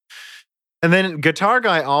good. And then Guitar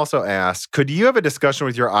Guy also asks, could you have a discussion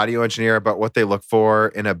with your audio engineer about what they look for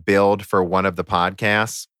in a build for one of the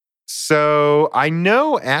podcasts? So I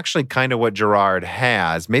know actually kind of what Gerard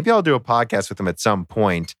has. Maybe I'll do a podcast with him at some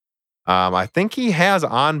point. I think he has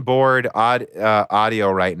onboard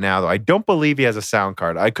audio right now, though. I don't believe he has a sound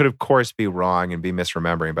card. I could, of course, be wrong and be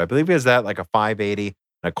misremembering, but I believe he has that, like a 580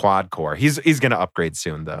 and a quad core. He's going to upgrade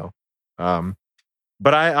soon, though.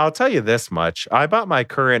 But I'll tell you this much. I bought my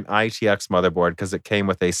current ITX motherboard because it came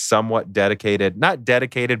with a somewhat dedicated, not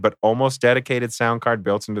dedicated, but almost dedicated sound card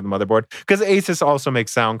built into the motherboard, because Asus also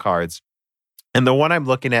makes sound cards. And the one I'm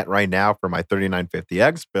looking at right now for my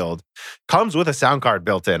 3950X build comes with a sound card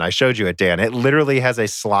built in. I showed you it, Dan. It literally has a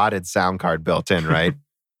slotted sound card built in, right?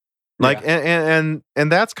 Like, and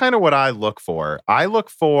that's kind of what I look for. I look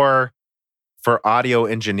for audio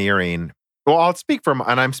engineering. Well,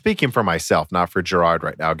 I'm speaking for myself, not for Gerard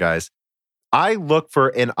right now, guys. I look for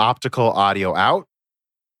an optical audio out,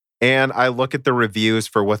 and I look at the reviews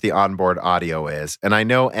for what the onboard audio is. And I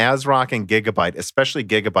know ASRock and Gigabyte, especially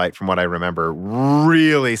Gigabyte from what I remember,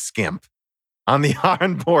 really skimp on the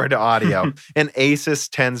onboard audio. And Asus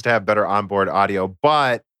tends to have better onboard audio,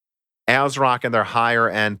 but ASRock and their higher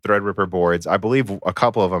end Threadripper boards, I believe a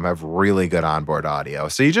couple of them have really good onboard audio.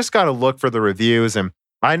 So you just got to look for the reviews. And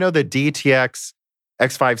I know the DTX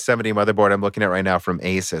X570 motherboard I'm looking at right now from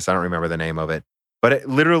Asus, I don't remember the name of it, but it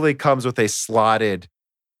literally comes with a slotted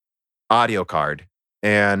audio card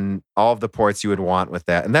and all of the ports you would want with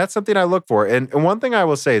that. And that's something I look for. And one thing I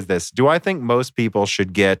will say is this. Do I think most people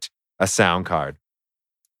should get a sound card?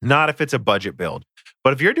 Not if it's a budget build.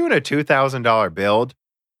 But if you're doing a $2,000 build,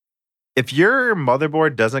 if your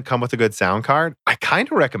motherboard doesn't come with a good sound card, I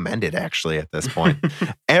kind of recommend it actually at this point.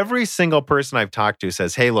 Every single person I've talked to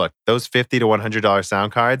says, hey, look, those $50 to $100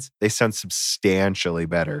 sound cards, they sound substantially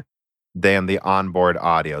better than the onboard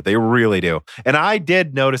audio. They really do. And I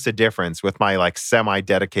did notice a difference with my like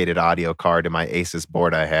semi-dedicated audio card in my Asus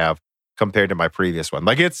board I have compared to my previous one.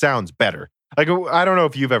 Like it sounds better. Like I don't know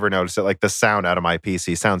if you've ever noticed it, like the sound out of my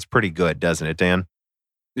PC sounds pretty good, doesn't it, Dan?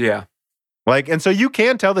 Yeah. Like, and so you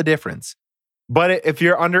can tell the difference. But if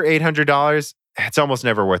you're under $800, it's almost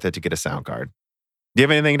never worth it to get a sound card. Do you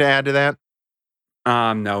have anything to add to that?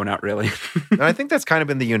 No, not really. And I think that's kind of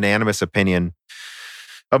been the unanimous opinion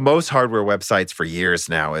of most hardware websites for years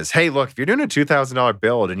now is, hey, look, if you're doing a $2,000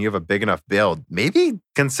 build and you have a big enough build, maybe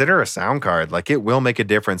consider a sound card. Like it will make a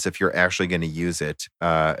difference if you're actually going to use it.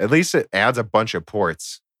 At least it adds a bunch of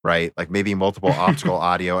ports, right? Like maybe multiple optical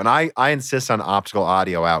audio. And I insist on optical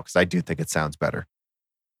audio out because I do think it sounds better.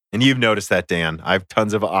 And you've noticed that, Dan. I have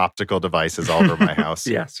tons of optical devices all over my house.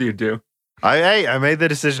 Yes, you do. I made the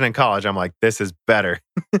decision in college. I'm like, this is better.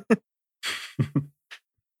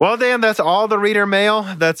 Well, Dan, that's all the reader mail.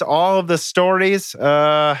 That's all of the stories.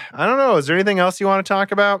 I don't know. Is there anything else you want to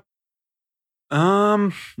talk about?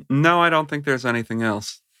 No, I don't think there's anything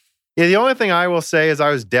else. Yeah, the only thing I will say is I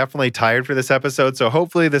was definitely tired for this episode, so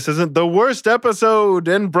hopefully this isn't the worst episode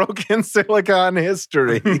in Broken Silicon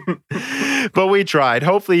history. But we tried.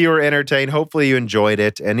 Hopefully you were entertained. Hopefully you enjoyed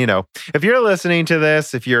it. And, you know, if you're listening to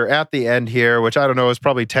this, if you're at the end here, which I don't know is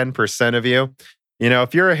probably 10% of you, you know,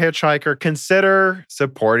 if you're a hitchhiker, consider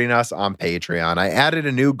supporting us on Patreon. I added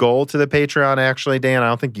a new goal to the Patreon, actually, Dan. I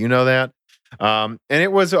don't think you know that. And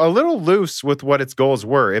it was a little loose with what its goals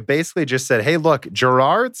were. It basically just said, hey, look,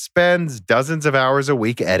 Gerard spends dozens of hours a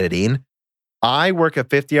week editing. I work a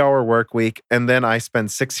 50-hour work week, and then I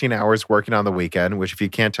spend 16 hours working on the weekend, which if you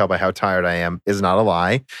can't tell by how tired I am, is not a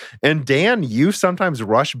lie. And Dan, you sometimes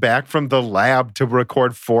rush back from the lab to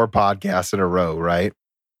record 4 podcasts in a row, right?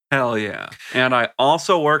 Hell yeah. And I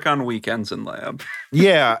also work on weekends in lab.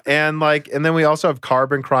 Yeah. And then we also have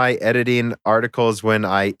Carbon Cry editing articles when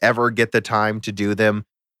I ever get the time to do them.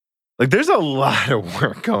 Like there's a lot of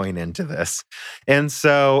work going into this. And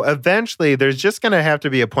so eventually there's just going to have to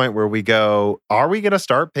be a point where we go, are we going to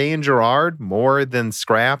start paying Gerard more than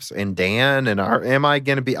Scraps and Dan? And am I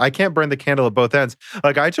going to be, I can't burn the candle at both ends.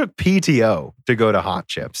 Like I took PTO to go to Hot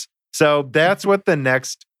Chips. So that's what the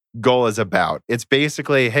next goal is about. It's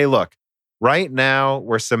basically, hey, look, right now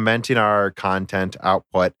we're cementing our content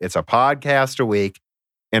output. It's a podcast a week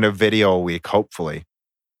and a video a week, hopefully.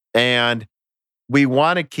 And we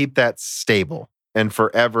want to keep that stable and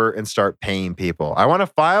forever and start paying people. I want to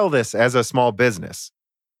file this as a small business.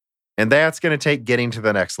 And that's going to take getting to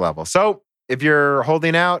the next level. So if you're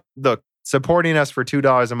holding out, look, supporting us for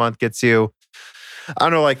 $2 a month gets you, I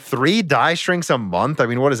don't know, like 3 die shrinks a month. I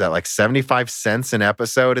mean, what is that? Like 75 cents an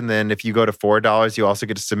episode. And then if you go to $4, you also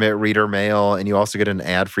get to submit reader mail and you also get an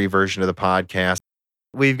ad-free version of the podcast.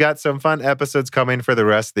 We've got some fun episodes coming for the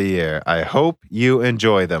rest of the year. I hope you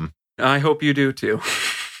enjoy them. I hope you do too.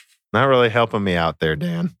 Not really helping me out there,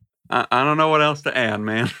 Dan. I don't know what else to add,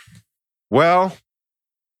 man. Well,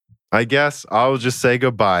 I guess I'll just say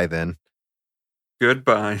goodbye then.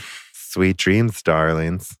 Goodbye. Sweet dreams,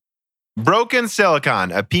 darlings. Broken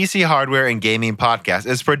Silicon, a PC hardware and gaming podcast,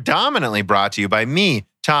 is predominantly brought to you by me,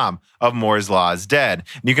 Tom, of Moore's Law is Dead.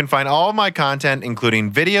 And you can find all of my content,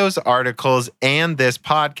 including videos, articles, and this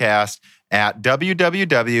podcast at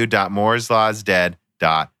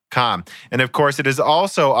www.mooreslawsdead.com. And of course, it is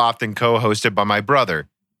also often co-hosted by my brother,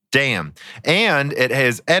 Dan. And it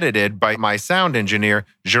is edited by my sound engineer,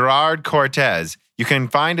 Gerard Cortez. You can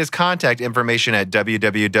find his contact information at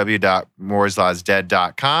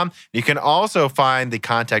www.mooreslawsdead.com. You can also find the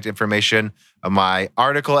contact information of my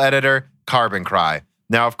article editor, Carbon Cry.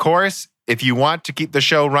 Now, of course, if you want to keep the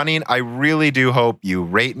show running, I really do hope you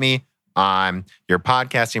rate me on your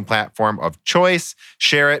podcasting platform of choice.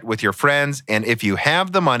 Share it with your friends. And if you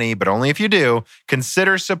have the money, but only if you do,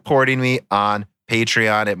 consider supporting me on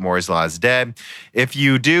Patreon at Moore's Law is Dead. If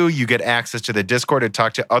you do, you get access to the Discord to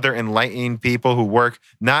talk to other enlightening people who work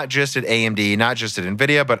not just at AMD, not just at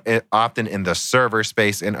NVIDIA, but often in the server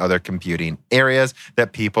space and other computing areas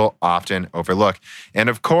that people often overlook. And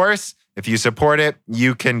of course, if you support it,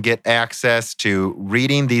 you can get access to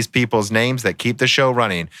reading these people's names that keep the show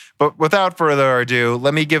running. But without further ado,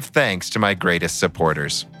 let me give thanks to my greatest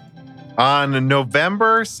supporters. On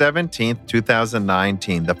November 17th,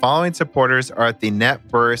 2019, the following supporters are at the net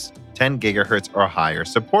burst 10 gigahertz or higher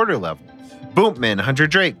supporter level. Bootman, Hunter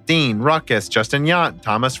Drake, Dean, Ruckus, Justin Yant,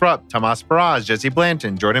 Thomas Rupp, Tomas Faraz, Jesse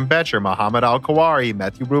Blanton, Jordan Betcher, Mohammed Al-Kawari,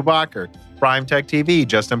 Matthew Brubacher, Prime Tech TV,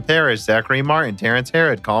 Justin Parrish, Zachary Martin, Terrence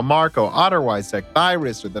Herod, Call Marco, Otter Wisek,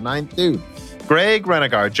 Thyrister, The Ninth Dude, Greg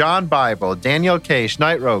Renegar, John Bible, Daniel Case,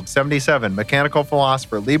 Night Rogue 77, Mechanical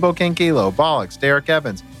Philosopher, Lebo Kinkilo, Bollocks, Derek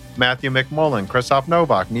Evans, Matthew McMullen, Christoph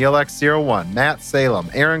Novak, Neil X01, Matt Salem,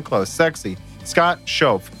 Aaron Close, Sexy, Scott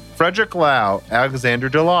Schoaf, Frederick Lau, Alexander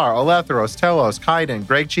Delar, Olethros, Telos, Kaiden,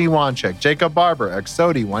 Greg G. Wanchek, Jacob Barber,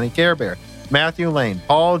 Exodi, Wani Care Bear, Matthew Lane,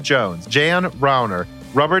 Paul Jones, Jan Rauner,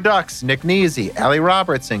 Rubber Ducks, Nick Neasy, Ali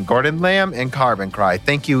Robertson, Gordon Lamb, and Carbon Cry.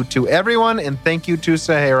 Thank you to everyone, and thank you to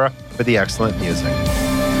Sahara for the excellent music.